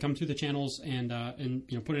 like you say, come through the channels and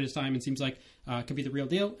put in his time, and seems like could be the real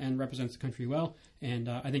deal and represents the country well. And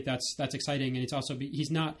I think that's exciting. And it's also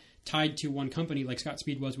he's not tied to one company like Scott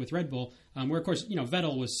Speed was with Red Bull, where of course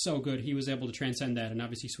Vettel was so good he was able to transcend that and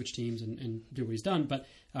obviously switch teams and do what he's done. But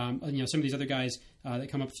some of these other guys that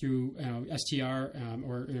come up through STR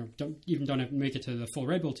or don't have to make it to the full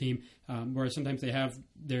Red Bull team, where sometimes they have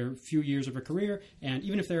their few years of a career, and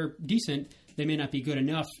even if they're decent, they may not be good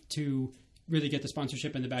enough to really get the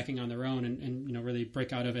sponsorship and the backing on their own and really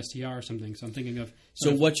break out of STR or something. So I'm thinking of...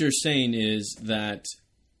 So what you're saying is that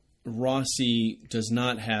Rossi does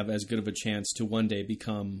not have as good of a chance to one day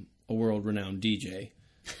become a world-renowned DJ.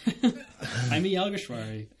 Jaime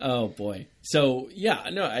Alguersuari. Oh, boy. So,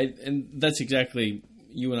 and that's exactly...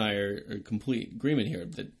 You and I are in complete agreement here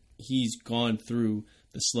that he's gone through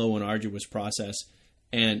the slow and arduous process,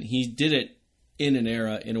 and he did it in an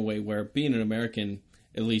era, in a way where being an American...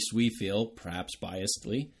 At least we feel, perhaps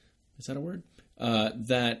biasedly, is that a word?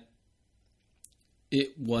 That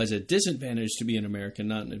it was a disadvantage to be an American,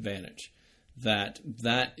 not an advantage. That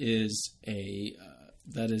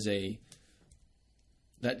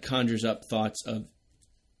conjures up thoughts of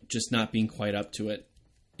just not being quite up to it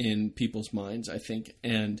in people's minds, I think.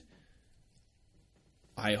 And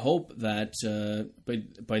I hope that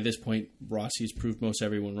by this point, Rossi's proved most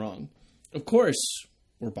everyone wrong. Of course,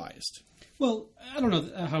 we're biased. Well, I don't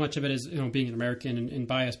know how much of it is being an American and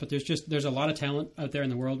biased, but there's a lot of talent out there in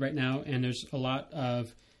the world right now, and there's a lot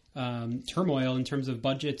of turmoil in terms of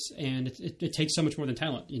budgets, and it takes so much more than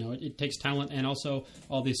talent. It takes talent and also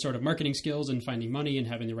all these sort of marketing skills and finding money and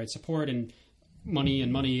having the right support and money,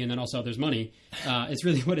 and then also there's money. It's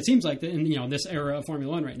really what it seems like in this era of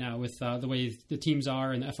Formula One right now with the way the teams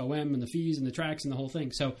are and the FOM and the fees and the tracks and the whole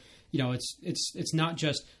thing. So. It's not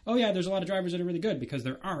just, there's a lot of drivers that are really good, because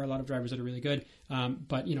there are a lot of drivers that are really good.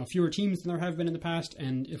 But, fewer teams than there have been in the past.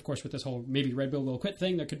 And, of course, with this whole maybe Red Bull will quit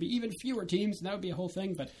thing, there could be even fewer teams, and that would be a whole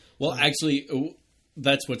thing. But actually,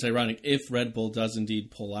 that's what's ironic. If Red Bull does indeed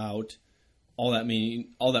pull out, all that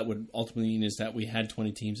would ultimately mean is that we had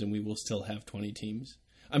 20 teams and we will still have 20 teams.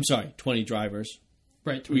 I'm sorry, 20 drivers.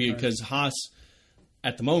 Right. Because Haas,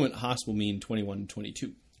 at the moment, Haas will mean 21 and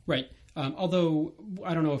 22. Right. Although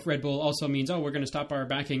I don't know if Red Bull also means, we're going to stop our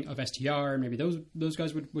backing of STR, and maybe those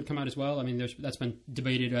guys would come out as well. I mean, that's been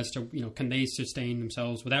debated as to can they sustain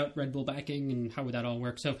themselves without Red Bull backing, and how would that all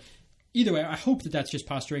work? So either way, I hope that that's just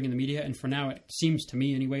posturing in the media, and for now it seems to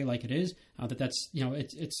me anyway like it is. That's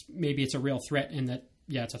it's maybe it's a real threat, and that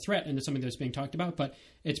it's a threat and it's something that's being talked about, but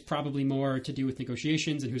it's probably more to do with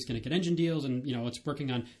negotiations and who's going to get engine deals, and it's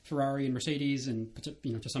working on Ferrari and Mercedes and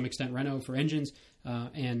to some extent Renault for engines,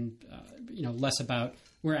 and less about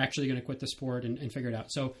we're actually going to quit the sport and figure it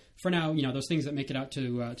out. So for now, those things that make it out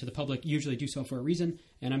to the public usually do so for a reason,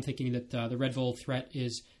 and I'm thinking that the Red Bull threat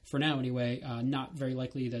is, for now anyway, not very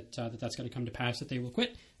likely that that's going to come to pass, that they will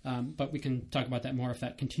quit. But we can talk about that more if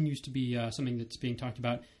that continues to be something that's being talked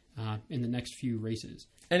about in the next few races.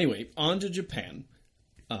 Anyway, on to Japan.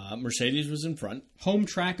 Mercedes was in front. Home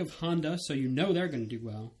track of Honda, so they're going to do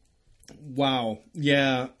well. Wow.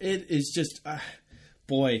 Yeah, it is just...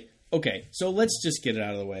 boy. Okay, so let's just get it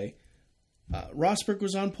out of the way. Rosberg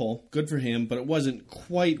was on pole. Good for him, but it wasn't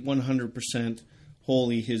quite 100%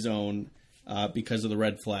 wholly his own because of the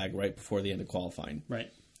red flag right before the end of qualifying.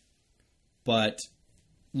 Right. But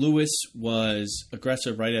Lewis was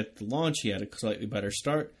aggressive right at the launch. He had a slightly better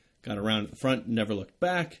start. Got around at the front, never looked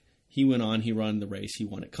back. He went on, he ran the race, he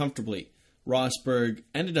won it comfortably. Rosberg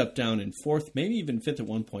ended up down in fourth, maybe even fifth at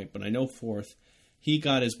one point, but I know fourth. He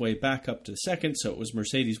got his way back up to second, so it was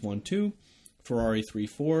Mercedes 1-2, Ferrari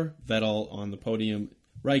 3-4, Vettel on the podium,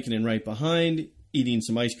 Raikkonen right behind, eating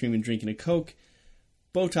some ice cream and drinking a Coke,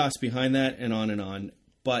 Bottas behind that, and on.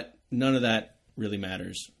 But none of that really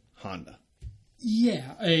matters. Honda.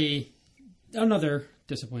 Yeah, another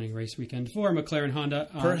disappointing race weekend for McLaren Honda.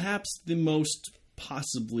 Perhaps the most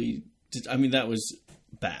possibly I mean, that was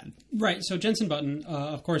bad. Right. So Jenson Button,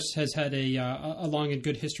 of course, has had a long and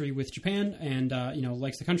good history with Japan, and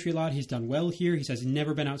likes the country a lot. He's done well here. He says he's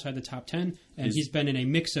never been outside the top 10, and he's been in a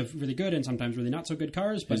mix of really good and sometimes really not so good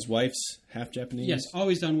cars. But his wife's half Japanese. Yes,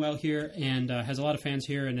 always done well here, and has a lot of fans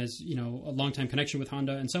here, and has a long-time connection with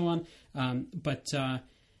Honda and so on.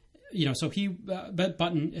 So he,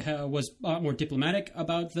 Button was a lot more diplomatic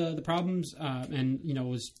about the problems, and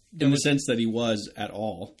was in the sense that he was at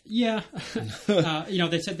all. Yeah,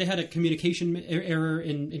 they said they had a communication error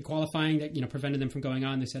in qualifying that prevented them from going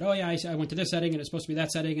on. They said, "Oh yeah, I went to this setting and it's supposed to be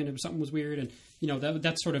that setting, and something was weird." And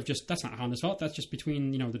that's sort of that's not Honda's fault. That's just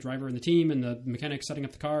between the driver and the team and the mechanics setting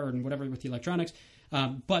up the car and whatever with the electronics.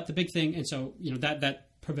 But the big thing, and so that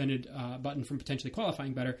prevented Button from potentially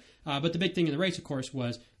qualifying better. But the big thing in the race, of course,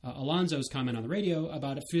 was Alonso's comment on the radio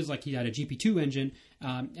about it feels like he had a GP2 engine,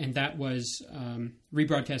 and that was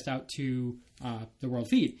rebroadcast out to the world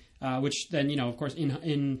feed, which then, of course,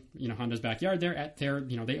 in Honda's backyard there, at their,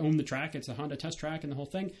 they own the track. It's a Honda test track and the whole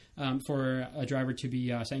thing. For a driver to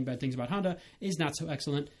be saying bad things about Honda is not so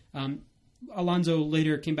excellent. Alonso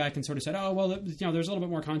later came back and sort of said, "Oh, well, there's a little bit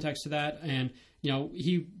more context to that," and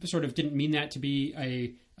he sort of didn't mean that to be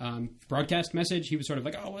a broadcast message. He was sort of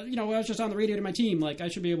like, "Oh, well, I was just on the radio to my team. Like, I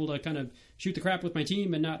should be able to kind of shoot the crap with my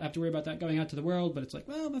team and not have to worry about that going out to the world." But it's like,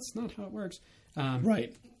 well, that's not how it works.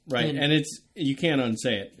 Right, and you can't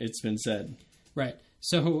unsay it. It's been said. Right.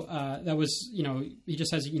 So that was, he just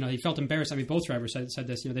says, he felt embarrassed. I mean, both drivers said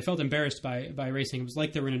this. They felt embarrassed by racing. It was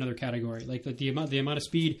like they were in another category. Like the amount of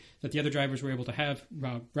speed that the other drivers were able to have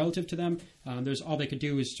relative to them. There's all they could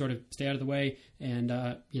do is sort of stay out of the way, and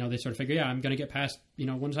they sort of figure, yeah, I'm going to get past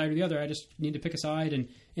one side or the other. I just need to pick a side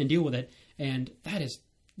and deal with it. And that is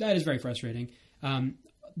very frustrating.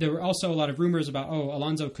 There were also a lot of rumors about,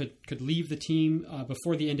 Alonso could leave the team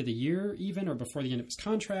before the end of the year even, or before the end of his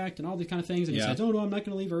contract and all these kind of things. And he says, "Oh, no, I'm not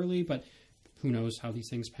going to leave early." But who knows how these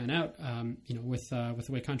things pan out, with the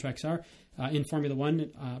way contracts are in Formula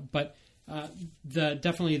One. But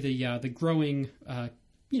definitely the growing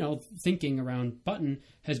thinking around Button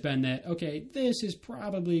has been that, okay, this is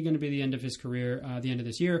probably going to be the end of his career, the end of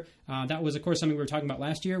this year. That was, of course, something we were talking about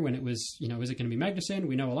last year when it was, is it going to be Magnussen?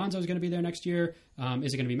 We know Alonso is going to be there next year.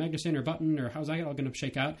 Is it going to be Magnussen or Button, or how's that all going to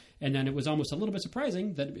shake out? And then it was almost a little bit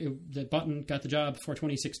surprising that Button got the job for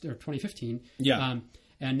 2015. Yeah.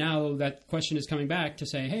 And now that question is coming back to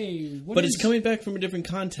say, hey, it's coming back from a different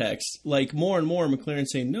context. Like, more and more McLaren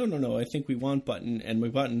saying, no, I think we want Button. And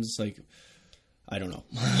McButton's like, I don't know.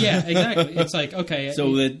 Yeah, exactly. It's like, okay.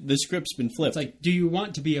 So the script's been flipped. It's like, do you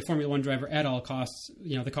want to be a Formula One driver at all costs?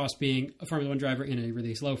 The cost being a Formula One driver in a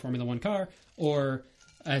really slow Formula One car, or,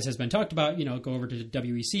 as has been talked about, go over to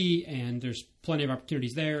WEC, and there's plenty of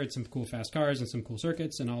opportunities there, and some cool fast cars and some cool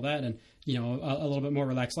circuits and all that, and a little bit more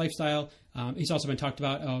relaxed lifestyle. He's also been talked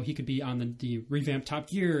about. He could be on the revamped Top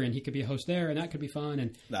Gear, and he could be a host there, and that could be fun.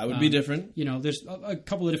 And that would be different. There's a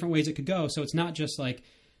couple of different ways it could go. So it's not just like,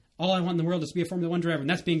 all I want in the world is to be a Formula One driver, and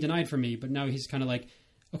that's being denied from me. But now he's kind of like,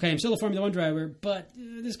 okay, I'm still a Formula One driver, but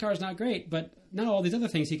this car's not great. But now all these other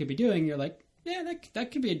things he could be doing, you're like, yeah,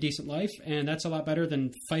 that could be a decent life, and that's a lot better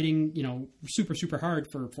than fighting, super, super hard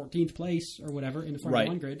for 14th place or whatever in the Formula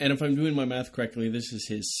One grid. And if I'm doing my math correctly, this is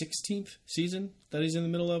his 16th season that he's in the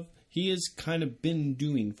middle of. He has kind of been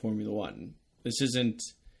doing Formula One. This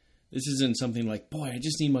isn't something like, boy, I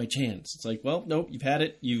just need my chance. It's like, well, nope, you've had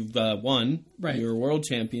it. You've won. Right. You're a world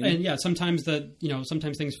champion. And yeah, sometimes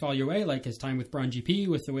sometimes things fall your way, like his time with Braun GP,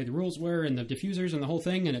 with the way the rules were and the diffusers and the whole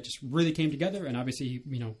thing, and it just really came together. And obviously,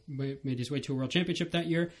 made his way to a world championship that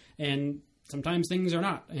year. And sometimes things are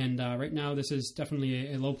not. And right now, this is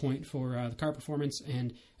definitely a low point for the car performance.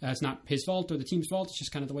 And it's not his fault or the team's fault. It's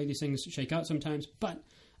just kind of the way these things shake out sometimes. But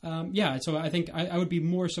so I think I would be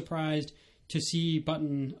more surprised to see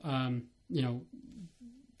Button,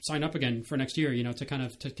 sign up again for next year,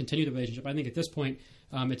 to continue the relationship. I think at this point,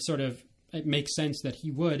 it makes sense that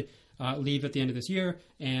he would leave at the end of this year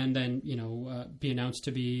and then, be announced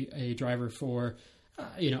to be a driver for,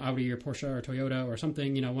 Audi or Porsche or Toyota or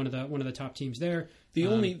something, one of the top teams there.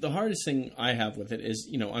 The hardest thing I have with it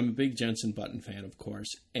is, I'm a big Jenson Button fan, of course,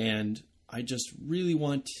 and I just really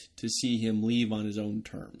want to see him leave on his own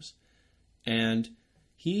terms. And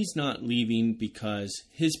he's not leaving because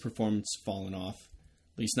his performance has fallen off,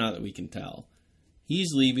 at least not that we can tell.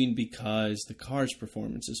 He's leaving because the car's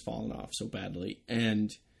performance has fallen off so badly.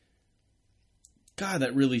 And, God,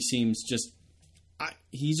 that really seems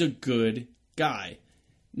he's a good guy.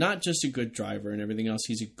 Not just a good driver and everything else.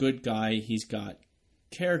 He's a good guy. He's got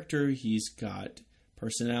character. He's got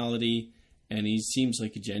personality. And he seems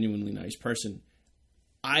like a genuinely nice person.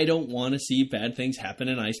 I don't want to see bad things happen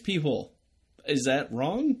in nice people. Is that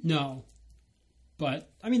wrong? No.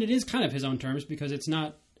 But, I mean, it is kind of his own terms because it's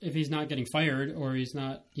not, if he's not getting fired or he's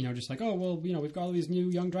not, just like, oh, well, we've got all these new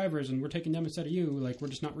young drivers and we're taking them instead of you. Like, we're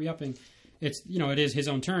just not re-upping. It's, it is his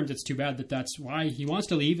own terms. It's too bad that that's why he wants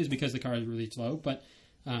to leave is because the car is really slow. But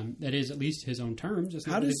that is at least his own terms. It's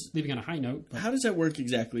not leaving on a high note. But. How does that work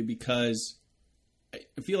exactly? Because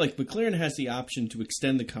I feel like McLaren has the option to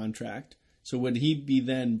extend the contract. So would he be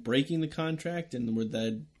then breaking the contract and would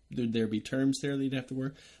there be terms there that he'd have to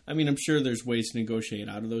work? I mean, I'm sure there's ways to negotiate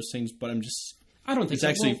out of those things, but I don't think it's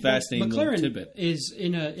actually fascinating. McLaren tidbit. Is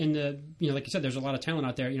in the like you said, there's a lot of talent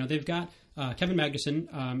out there. They've got Kevin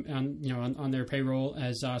Magnussen on their payroll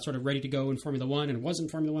as sort of ready to go in Formula One and was in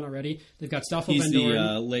Formula One already. They've got Stoffel He's Van Dorn.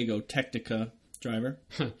 the Lego Technica driver.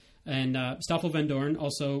 And Stoffel Van Dorn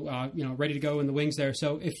also, ready to go in the wings there.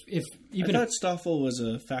 So if even I thought Stoffel was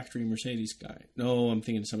a factory Mercedes guy. No, I'm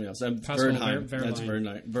thinking of somebody else. Verline. That's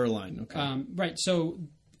Verline. Okay. Right. So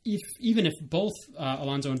even if both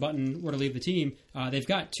Alonso and Button were to leave the team, they've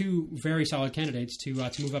got two very solid candidates to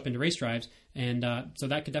move up into race drives, and so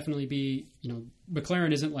that could definitely be.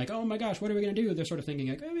 McLaren isn't like, oh my gosh, what are we going to do? They're sort of thinking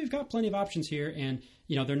like, oh, we've got plenty of options here, and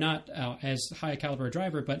they're not as high a caliber a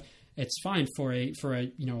driver, but it's fine for a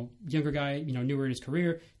younger guy, newer in his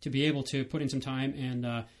career, to be able to put in some time and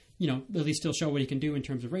at least still show what he can do in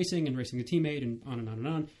terms of racing and racing the teammate and on and on and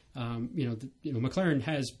on. McLaren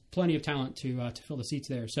has plenty of talent to fill the seats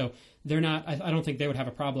there, so they're not. I don't think they would have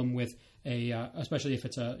a problem with especially if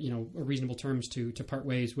it's a reasonable terms to part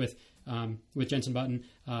ways with Jenson Button.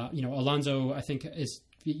 Alonso, I think, is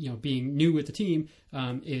being new with the team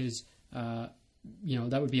is.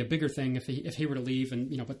 That would be a bigger thing if he were to leave, and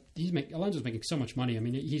but Alonso's making so much money. I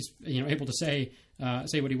mean, he's able to say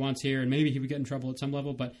what he wants here, and maybe he would get in trouble at some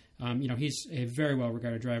level, but he's a very well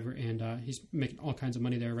regarded driver, and he's making all kinds of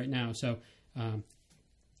money there right now. So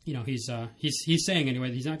he's saying anyway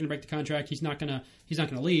that he's not going to break the contract. He's not going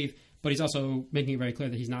to leave, but he's also making it very clear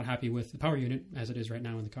that he's not happy with the power unit as it is right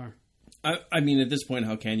now in the car. I mean, at this point,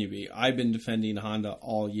 how can you be? I've been defending Honda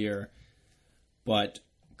all year, but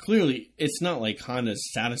clearly, it's not like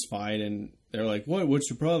Honda's satisfied and they're like, what's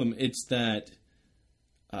the problem? It's that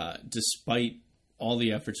despite all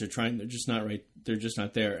the efforts they're trying, they're just not right. They're just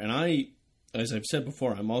not there. And as I've said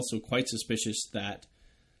before, I'm also quite suspicious that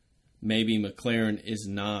maybe McLaren is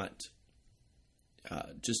not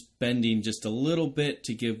just bending just a little bit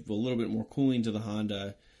to give a little bit more cooling to the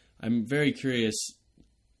Honda. I'm very curious.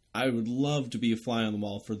 I would love to be a fly on the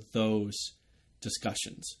wall for those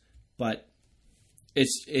discussions, but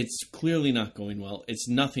it's clearly not going well. It's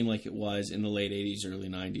nothing like it was in the late 80s, early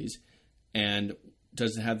 90s. And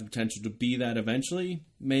does it have the potential to be that eventually?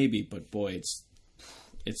 Maybe, but boy,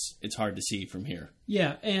 it's hard to see from here.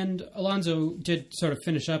 Yeah, and Alonso did sort of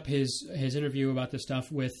finish up his interview about this stuff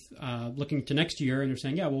with looking to next year, and they're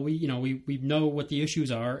saying, yeah, well, we know what the issues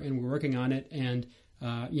are, and we're working on it, and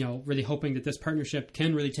really hoping that this partnership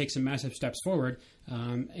can really take some massive steps forward,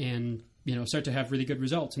 and start to have really good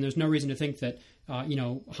results. And there's no reason to think that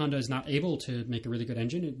Honda is not able to make a really good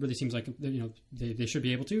engine. It really seems like they should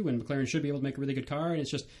be able to, and McLaren should be able to make a really good car. And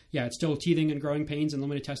it's just it's still teething and growing pains and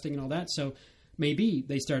limited testing and all that. So maybe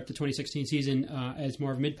they start the 2016 season as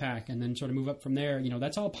more of a mid-pack and then sort of move up from there.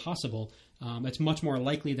 That's all possible. It's much more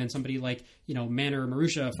likely than somebody like Manor or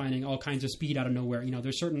Marussia finding all kinds of speed out of nowhere.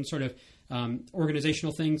 There's certain sort of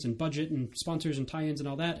organizational things and budget and sponsors and tie-ins and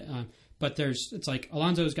all that. But it's like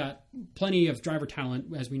Alonso's got plenty of driver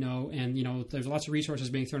talent, as we know, and there's lots of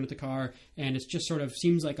resources being thrown at the car, and it just sort of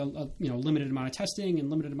seems like a limited amount of testing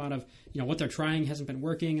and limited amount of what they're trying hasn't been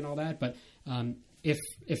working and all that. But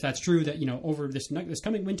if that's true, that over this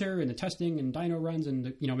coming winter and the testing and dyno runs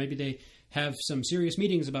and maybe they have some serious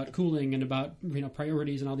meetings about cooling and about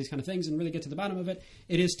priorities and all these kind of things and really get to the bottom of it,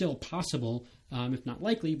 it is still possible, if not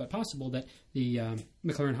likely, but possible that the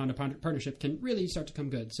McLaren Honda partnership can really start to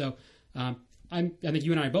come good. So. I think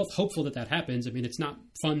you and I are both hopeful that happens. I mean, it's not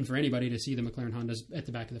fun for anybody to see the McLaren Hondas at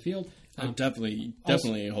the back of the field.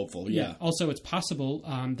 Definitely hopeful, yeah. Also, it's possible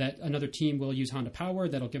that another team will use Honda Power.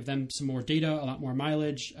 That'll give them some more data, a lot more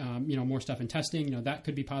mileage, more stuff in testing. That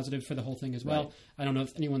could be positive for the whole thing as well. Right. I don't know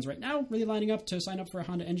if anyone's right now really lining up to sign up for a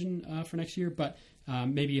Honda engine for next year, but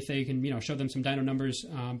maybe if they can, show them some dyno numbers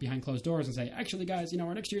behind closed doors and say, actually, guys,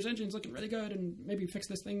 our next year's engine's looking really good, and maybe fix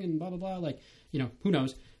this thing and blah, blah, blah. Like, who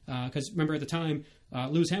knows? Because remember at the time,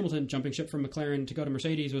 Lewis Hamilton jumping ship from McLaren to go to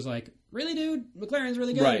Mercedes was like, really, dude? McLaren's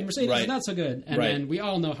really good, and Mercedes is not so good. And then we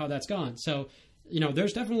all know how that's gone. So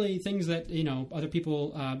there's definitely things that, other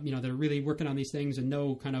people, that are really working on these things and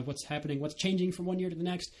know kind of what's happening, what's changing from one year to the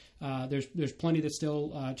next. There's plenty that's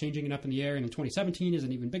still changing and up in the air, and in 2017 is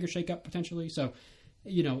an even bigger shakeup potentially. So,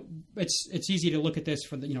 it's easy to look at this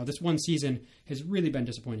for this one season has really been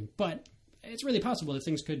disappointing, but it's really possible that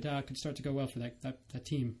things could start to go well for that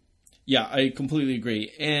team. Yeah, I completely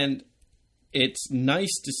agree, and it's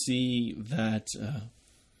nice to see that.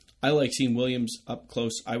 I like seeing Williams up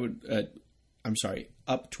close.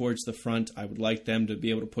 Up towards the front. I would like them to be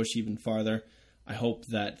able to push even farther. I hope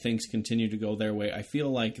that things continue to go their way. I feel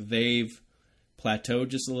like they've plateaued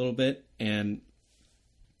just a little bit, and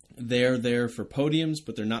they're there for podiums,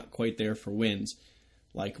 but they're not quite there for wins,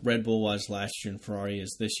 like Red Bull was last year and Ferrari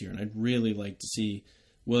is this year. And I'd really like to see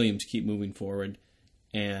Williams keep moving forward.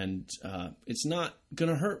 And it's not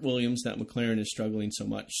going to hurt Williams that McLaren is struggling so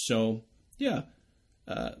much. So, yeah,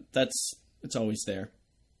 it's always there.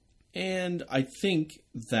 And I think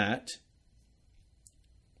that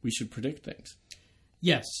we should predict things.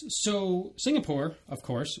 Yes. So Singapore, of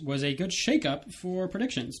course, was a good shakeup for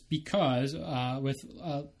predictions because with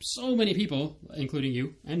so many people, including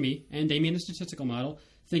you and me and Damien, the statistical model,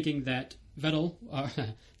 thinking that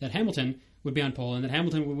that Hamilton would be on pole and that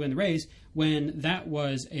Hamilton would win the race, when that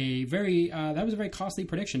was a very costly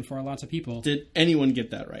prediction for lots of people. Did anyone get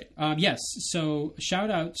that right? Yes. So shout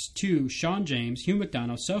outs to Sean James, Hugh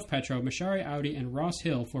McDonough, Soph Petro, Mashari Audi, and Ross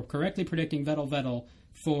Hill for correctly predicting Vettel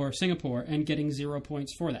for Singapore and getting 0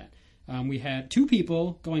 points for that. We had 2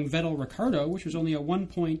 people going Vettel-Ricciardo, which was only a 1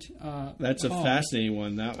 point. That's call. A fascinating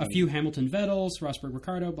one. That one. A few Hamilton-Vettels,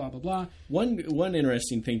 Rosberg-Ricciardo, blah blah blah. One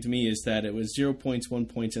interesting thing to me is that it was 0 points, 1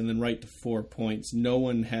 point, and then right to 4 points. No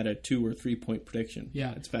one had a 2 or 3 point prediction.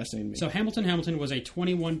 Yeah, it's fascinating to me. So Hamilton was a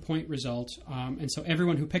 21 point result, and so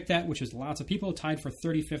everyone who picked that, which is lots of people, tied for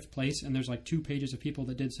 35th place. And there's like 2 pages of people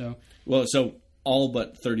that did so. Well, so. All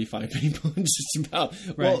but 35 people, just about.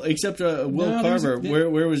 Right. Well, except Will Carver.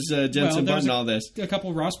 Where was Jensen Button all this? A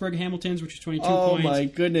couple Rosberg Hamiltons, which was 22 points. Oh, points. my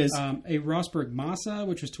goodness. A Rosberg Massa,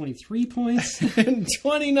 which was 23 points. And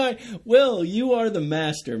 29. Will, you are the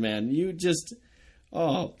master, man. You just...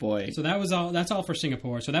 Oh, boy. So that was all. That's all for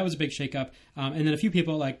Singapore. So that was a big shakeup. And then a few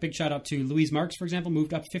people, like big shout out to Louise Marks, for example,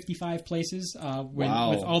 moved up 55 places with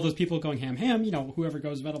all those people going ham, whoever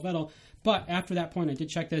goes Vettel. But after that point, I did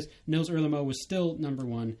check this. Nils Erlemo was still number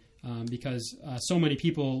one because so many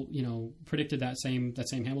people, predicted that same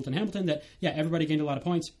Hamilton that, yeah, everybody gained a lot of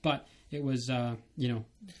points, but it was,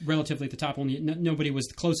 relatively at the top. Only nobody was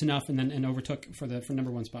close enough and overtook for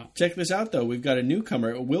number one spot. Check this out, though. We've got a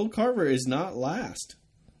newcomer. Will Carver is not last.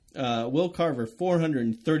 Will Carver,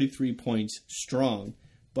 433 points strong.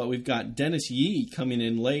 But we've got Dennis Yee coming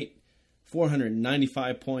in late,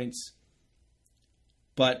 495 points.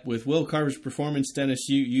 But with Will Carver's performance, Dennis,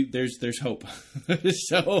 there's hope.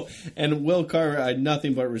 And Will Carver, I had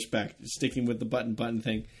nothing but respect, sticking with the button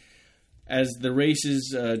thing. As the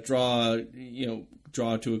races draw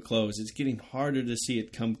to a close, it's getting harder to see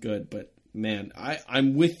it come good. But man,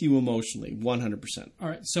 I'm with you emotionally, 100%. All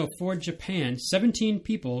right, so for Japan, 17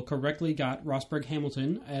 people correctly got Rosberg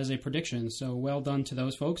Hamilton as a prediction. So well done to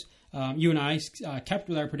those folks. You and I kept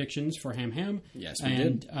with our predictions for Ham. Yes, we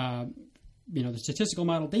did. The statistical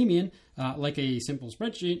model, Damien, like a simple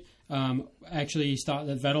spreadsheet, actually thought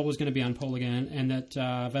that Vettel was going to be on pole again and that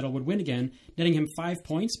Vettel would win again, netting him 5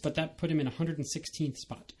 points, but that put him in 116th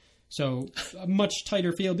spot. So a much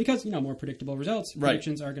tighter field because, more predictable results. Right.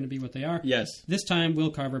 Predictions are going to be what they are. Yes. This time,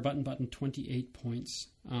 Will Carver, button, 28 points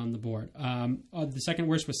on the board. The second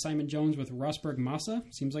worst was Simon Jones with Rosberg Massa.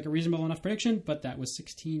 Seems like a reasonable enough prediction, but that was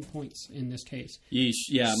 16 points in this case. Yeesh.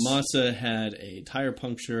 Yeah, Massa had a tire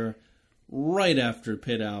puncture right after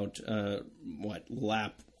pit out,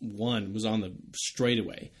 lap 1, was on the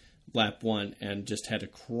straightaway, lap 1, and just had to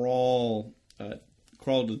crawl to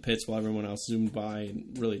the pits while everyone else zoomed by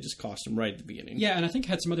and really just cost him right at the beginning. Yeah, and I think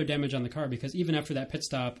had some other damage on the car because even after that pit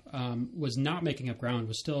stop, was not making up ground,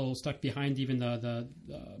 was still stuck behind even the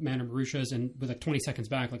Manor Marussias and with 20 seconds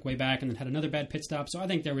back, way back, and then had another bad pit stop. So I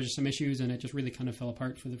think there was just some issues, and it just really kind of fell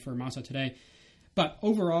apart for Massa today. But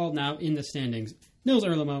overall, now in the standings, Nils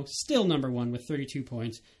Erlemo still number one with 32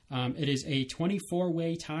 points. It is a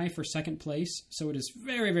 24-way tie for second place, so it is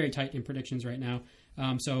very, very tight in predictions right now.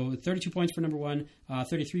 So 32 points for number one,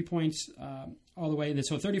 33 points all the way. And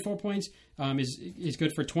so 34 points is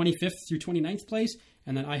good for 25th through 29th place.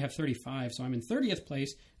 And then I have 35, so I'm in 30th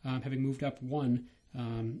place, having moved up one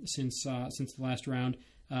since the last round.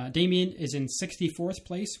 Damien is in 64th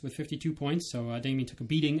place with 52 points, so Damien took a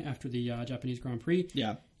beating after the Japanese Grand Prix.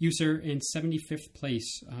 Yeah. User in 75th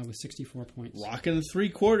place with 64 points. Rocking the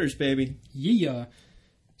 3/4, baby. Yeah.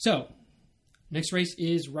 So, Next race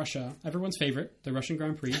is Russia, everyone's favorite, the Russian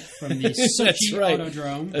Grand Prix from the Sochi That's right.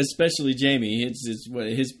 Autodrome. Especially Jamie. It's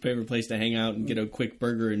his favorite place to hang out and get a quick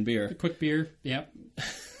burger and beer. A quick beer, yep.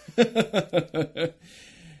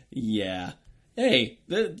 Yeah. Hey,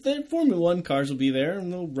 the Formula One cars will be there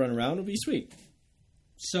and they'll run around. It'll be sweet.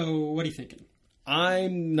 So, what are you thinking?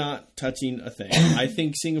 I'm not touching a thing. I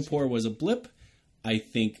think Singapore was a blip. I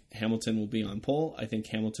think Hamilton will be on pole. I think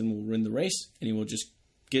Hamilton will win the race, and he will just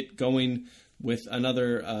get going with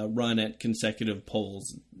another run at consecutive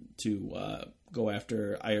poles to go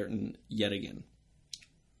after Ayrton yet again.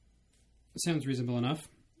 Sounds reasonable enough.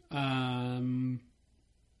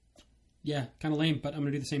 Yeah, kind of lame, but I'm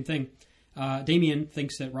going to do the same thing. Damien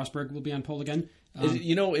thinks that Rosberg will be on pole again.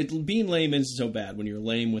 Being lame isn't so bad when you're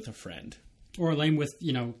lame with a friend. Or lame with,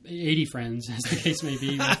 80 friends, as the case may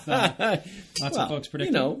be, with lots of folks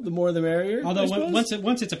predicting. The more the merrier. Although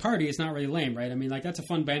once it's a party, it's not really lame, right? I mean, that's a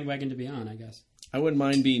fun bandwagon to be on, I guess. I wouldn't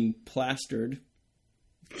mind being plastered.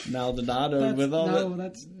 Maldonado with all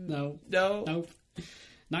that. No. Nope.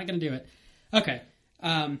 Not going to do it. Okay.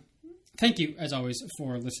 Thank you, as always,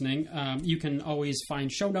 for listening. You can always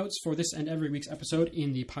find show notes for this and every week's episode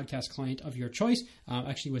in the podcast client of your choice.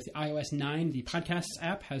 Actually, with the iOS 9, the Podcasts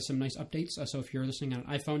app has some nice updates. So if you're listening on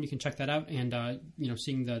an iPhone, you can check that out. And,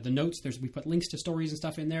 seeing the notes, we put links to stories and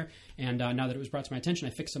stuff in there. And now that it was brought to my attention,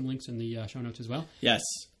 I fixed some links in the show notes as well. Yes.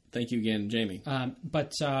 Thank you again, Jamie.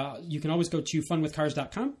 But you can always go to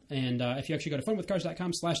funwithcars.com, and if you actually go to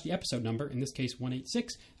funwithcars.com/the episode number, in this case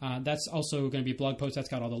 186, that's also going to be a blog post that's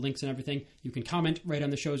got all the links and everything. You can comment right on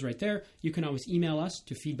the shows right there. You can always email us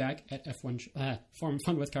to feedback at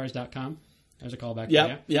funwithcars.com. There's a callback.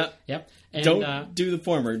 Yep. And, don't do the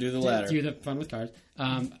former, do the latter. Do the Fun with Cars.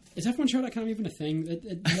 Is F1show.com even a thing?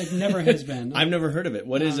 It never has been. I've never heard of it.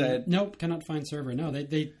 What is that? Nope, cannot find server. No,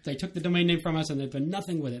 they took the domain name from us and they've done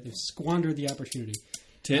nothing with it. They've squandered the opportunity.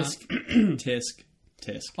 Tisk, tisk.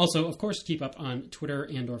 Also, of course, keep up on Twitter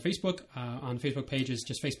and or Facebook. On the Facebook page is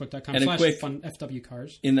just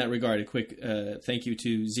facebook.com/funfwcars. In that regard, a quick thank you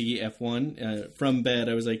to Ziggy F1. From bed,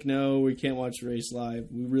 I was like, no, we can't watch the race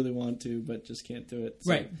live. We really want to, but just can't do it.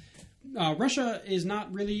 So. Right. Russia is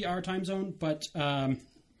not really our time zone, but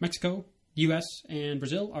Mexico, U.S., and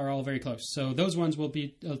Brazil are all very close. So those ones will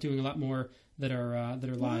be doing a lot more that are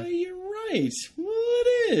live. Well, you're right. Well,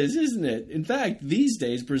 it is, isn't it? In fact, these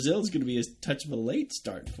days, Brazil is going to be a touch of a late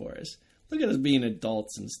start for us. Look at us being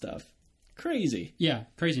adults and stuff. Crazy. Yeah,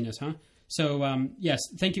 craziness, huh? So, yes,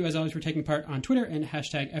 thank you as always for taking part on Twitter and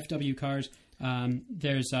hashtag FWCars.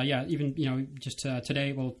 There's, even, just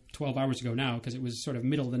today, 12 hours ago now, because it was sort of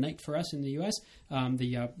middle of the night for us in the U.S.,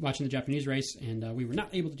 watching the Japanese race, and we were not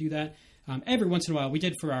able to do that. Every once in a while, we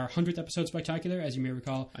did for our 100th episode Spectacular, as you may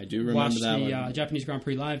recall. I do remember that one. Watched the Japanese Grand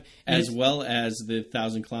Prix live. As well as the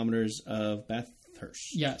 1,000 kilometers of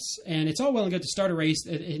Bathurst. Yes, and it's all well and good to start a race.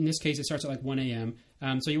 In this case, it starts at 1 a.m.,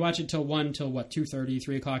 so you watch it till 2:30,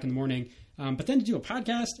 3 o'clock in the morning. But then to do a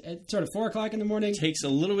podcast at sort of 4 o'clock in the morning takes a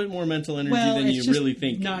little bit more mental energy than you really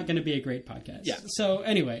think. Not going to be a great podcast. Yeah. So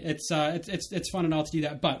anyway, it's fun and all to do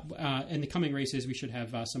that. But in the coming races, we should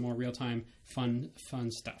have some more real time fun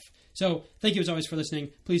stuff. So thank you as always for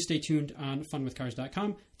listening. Please stay tuned on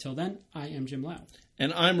funwithcars.com. Till then, I am Jim Lau.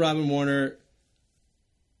 And I'm Robin Warner.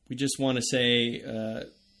 We just want to say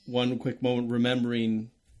one quick moment remembering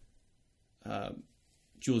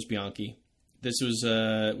Jules Bianchi. This was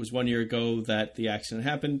it was 1 year ago that the accident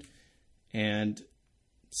happened, and we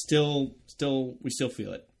still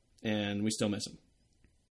feel it, and we still miss him.